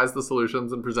you devise the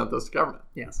solutions and present those to government.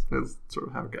 Yes. That's sort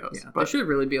of how it goes. Yeah, but there should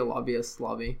really be a lobbyist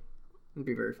lobby. It'd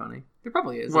be very funny. There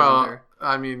probably is. Well, isn't there?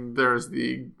 I mean, there's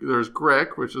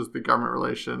GRIC, which is the Government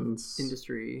Relations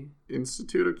Industry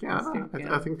Institute of Canada.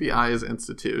 Yeah. I think the I is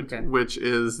Institute, Okay. which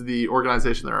is the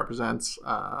organization that represents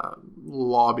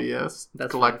lobbyists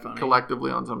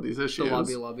collectively on some of these issues.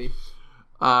 The lobby.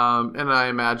 And I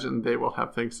imagine they will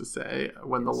have things to say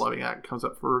when the Lobbying Act comes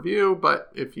up for review. But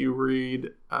if you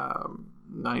read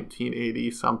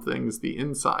 1980 something's The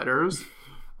Insiders,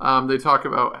 they talk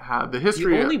about how the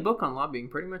history. The only book on lobbying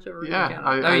pretty much ever written in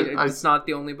Canada. I mean, it's not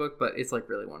the only book, but it's like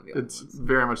really one of the only ones. It's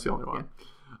very much the only one.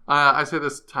 I say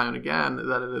this time and again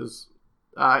that it is.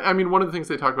 I mean, one of the things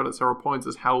they talk about at several points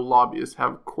is how lobbyists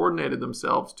have coordinated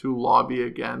themselves to lobby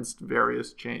against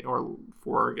various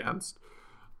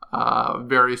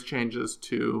various changes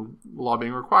to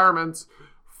lobbying requirements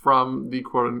from the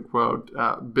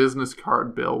quote-unquote business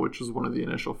card bill, which was one of the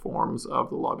initial forms of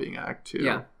the Lobbying Act,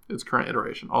 to its current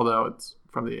iteration, although it's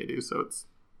from the 80s, so it's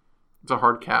a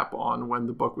hard cap on when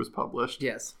the book was published.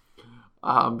 Yes.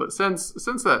 But since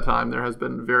that time, there has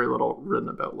been very little written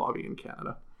about lobbying in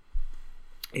Canada.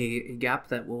 A gap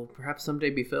that will perhaps someday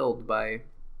be filled by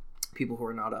people who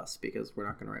are not us, because we're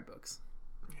not going to write books.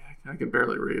 I can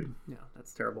barely read. Yeah,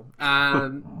 that's terrible.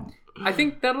 I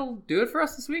think that'll do it for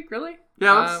us this week. Really?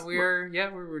 Yeah,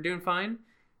 we're doing fine.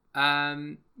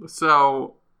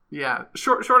 So yeah,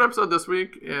 short episode this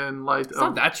week in light of. It's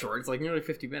not that short. It's like nearly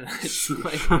 50 minutes.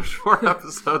 Short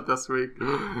episode this week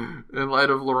in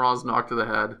light of Laurent's knock to the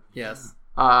head. Yes.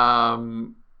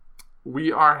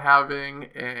 We are having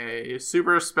a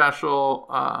super special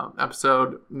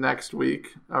episode next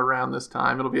week around this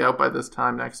time. It'll be out by this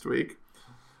time next week.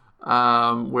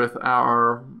 With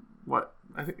our,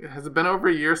 I think, has it been over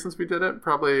a year since we did it?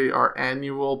 Probably our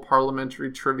annual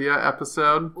parliamentary trivia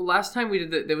episode. Well, last time we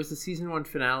did there was the season 1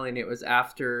 finale, and it was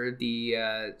after the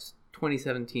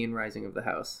 2017 Rising of the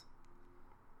House.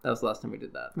 That was the last time we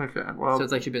did that. Okay, well, so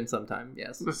it's actually been some time.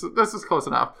 Yes, this is close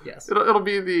enough. Yes, it'll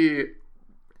be the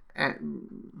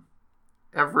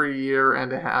every year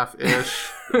and a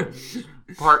half-ish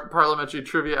parliamentary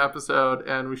trivia episode,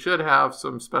 and we should have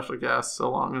some special guests so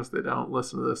long as they don't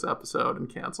listen to this episode and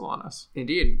cancel on us.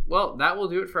 Indeed. Well, that will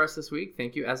do it for us this week.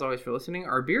 Thank you, as always, for listening.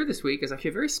 Our beer this week is actually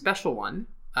a very special one.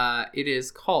 It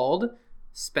is called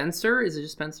Spencer. Is it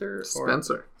just Spencer?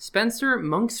 Spencer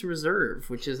Monk's Reserve,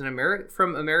 which is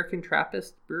from American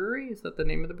Trappist Brewery. Is that the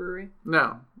name of the brewery?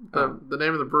 No, the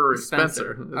name of the brewery is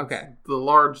Spencer. Okay. The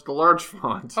large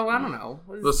font. Oh, I don't know.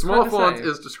 The small font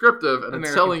is descriptive, and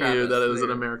it's telling you that it is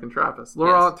an American Trappist.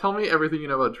 Laurent, tell me everything you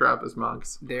know about Trappist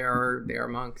monks. They are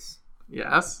monks.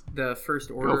 Yes. The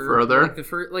first order. Go further.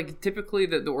 Typically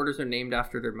the orders are named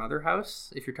after their mother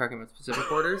house. If you're talking about specific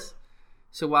orders.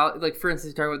 So while, for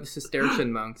instance, you talk about the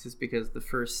Cistercian monks, is because the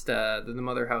first, the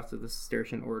mother house of the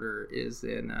Cistercian order is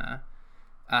in,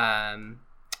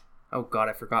 oh god,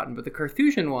 I've forgotten, but the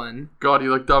Carthusian one. God,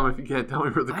 you look dumb if you can't tell me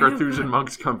where the Carthusian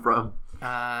monks come from.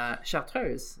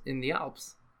 Chartreuse in the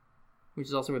Alps, which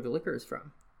is also where the liquor is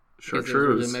from.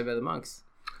 Chartreuse. It was made by the monks.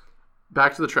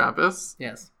 Back to the Trappists.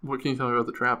 Yes. What can you tell me about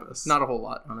the Trappists? Not a whole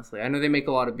lot, honestly. I know they make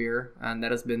a lot of beer, and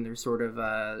that has been their sort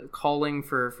of calling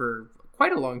for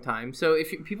quite a long time. So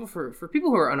for people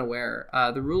who are unaware,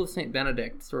 the rule of Saint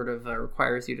Benedict sort of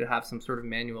requires you to have some sort of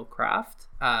manual craft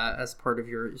as part of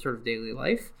your sort of daily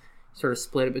life. Sort of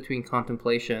split it between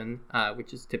contemplation,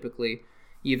 which is typically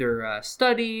either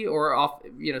study or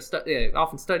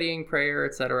often studying, prayer,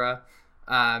 etc.,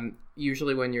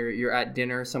 Usually when you're at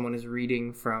dinner, someone is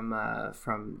reading from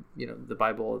the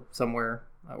Bible somewhere,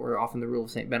 where often the Rule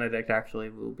of Saint Benedict actually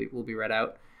will be read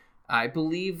out. I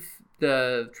believe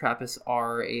the Trappists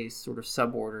are a sort of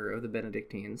suborder of the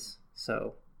Benedictines.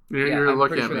 So you're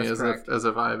looking at me as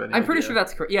if I have any I'm pretty idea. sure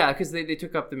that's correct. Yeah, because they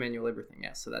took up the manual labor thing.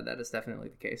 Yes, so that is definitely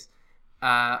the case.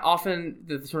 Often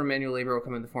the sort of manual labor will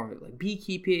come in the form of like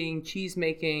beekeeping, cheese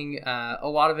making. A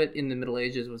lot of it in the Middle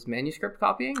Ages was manuscript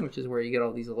copying, which is where you get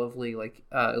all these lovely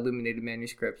illuminated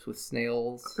manuscripts with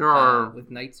snails, with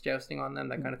knights jousting on them,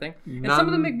 that kind of thing. And some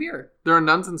of them make beer. There are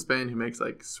nuns in Spain who makes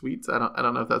like sweets. I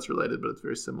don't know if that's related, but it's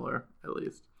very similar at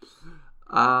least.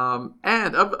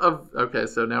 Okay,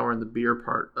 so now we're in the beer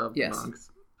part of the monks.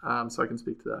 So I can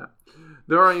speak to that.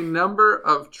 There are a number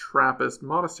of Trappist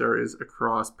monasteries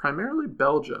across primarily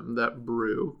Belgium that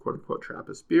brew quote-unquote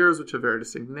Trappist beers, which have very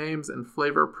distinct names and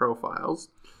flavor profiles.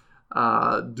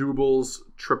 Doubles,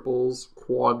 triples,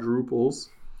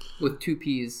 quadruples. With 2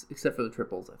 Ps, except for the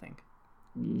triples, I think.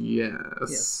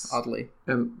 Yes, oddly.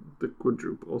 And the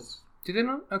quadruples. Do they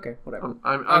not? Okay, whatever.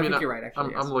 I think you're right,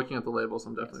 actually. I'm looking at the labels.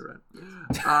 I'm definitely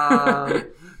right.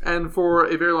 And for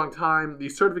a very long time, the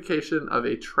certification of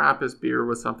a Trappist beer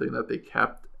was something that they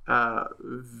kept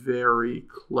very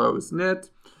close-knit.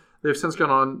 They've since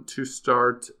gone on to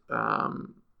start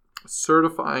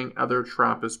certifying other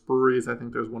Trappist breweries. I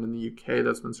think there's one in the UK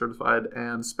that's been certified,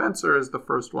 and Spencer is the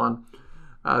first one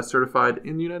certified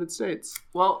in the United States.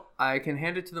 Well, I can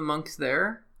hand it to the monks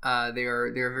there. They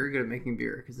are very good at making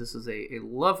beer, because this is a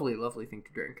lovely, lovely thing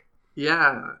to drink.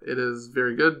 Yeah, it is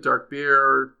very good. Dark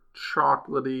beer,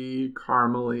 chocolatey,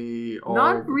 caramely, all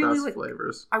not the really best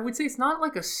flavors. I would say it's not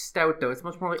like a stout, though. It's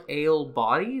much more like ale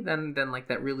body than like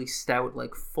that really stout,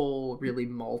 like full, really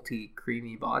malty,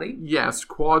 creamy body. Yes,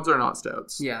 quads are not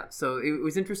stouts. Yeah, so it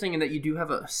was interesting in that you do have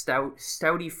a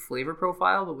stouty flavor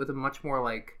profile, but with a much more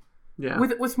like... Yeah.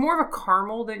 With more of a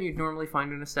caramel than you'd normally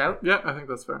find in a stout. Yeah, I think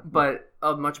that's fair. But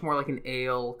a much more like an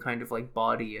ale kind of like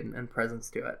body and presence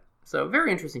to it. So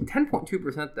very interesting.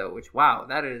 10.2% though, which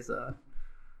that is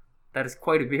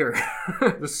quite a beer.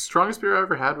 The strongest beer I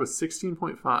ever had was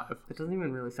 16.5. It doesn't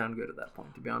even really sound good at that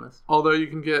point, to be honest. Although you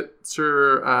can get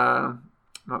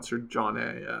not Sir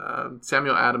John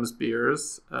Samuel Adams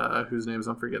beers, whose names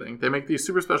I'm forgetting. They make these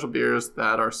super special beers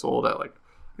that are sold at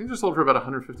I think they're sold for about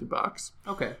 $150.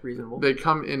 Okay, reasonable. They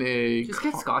come in a... Just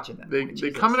get scotch at that point.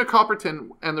 They come in a copper tin,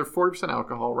 and they're 40%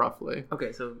 alcohol, roughly.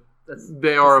 Okay, so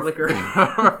they are liquor.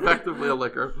 Effectively a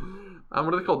liquor.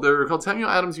 What are they called? They're called Samuel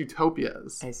Adams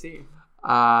Utopias. I see.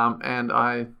 And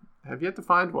I have yet to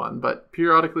find one, but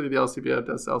periodically the LCBO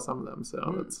does sell some of them.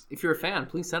 So it's if you're a fan,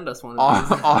 please send us one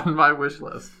on my wish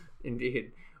list.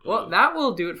 Indeed. Well, that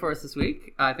will do it for us this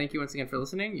week. Thank you once again for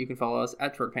listening. You can follow us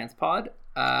at ShortPantsPod.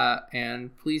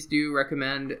 And please do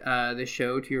recommend this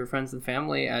show to your friends and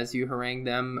family as you harangue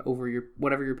them over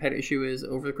whatever your pet issue is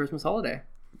over the Christmas holiday.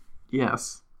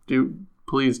 Yes.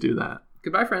 Please do that.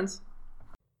 Goodbye, friends.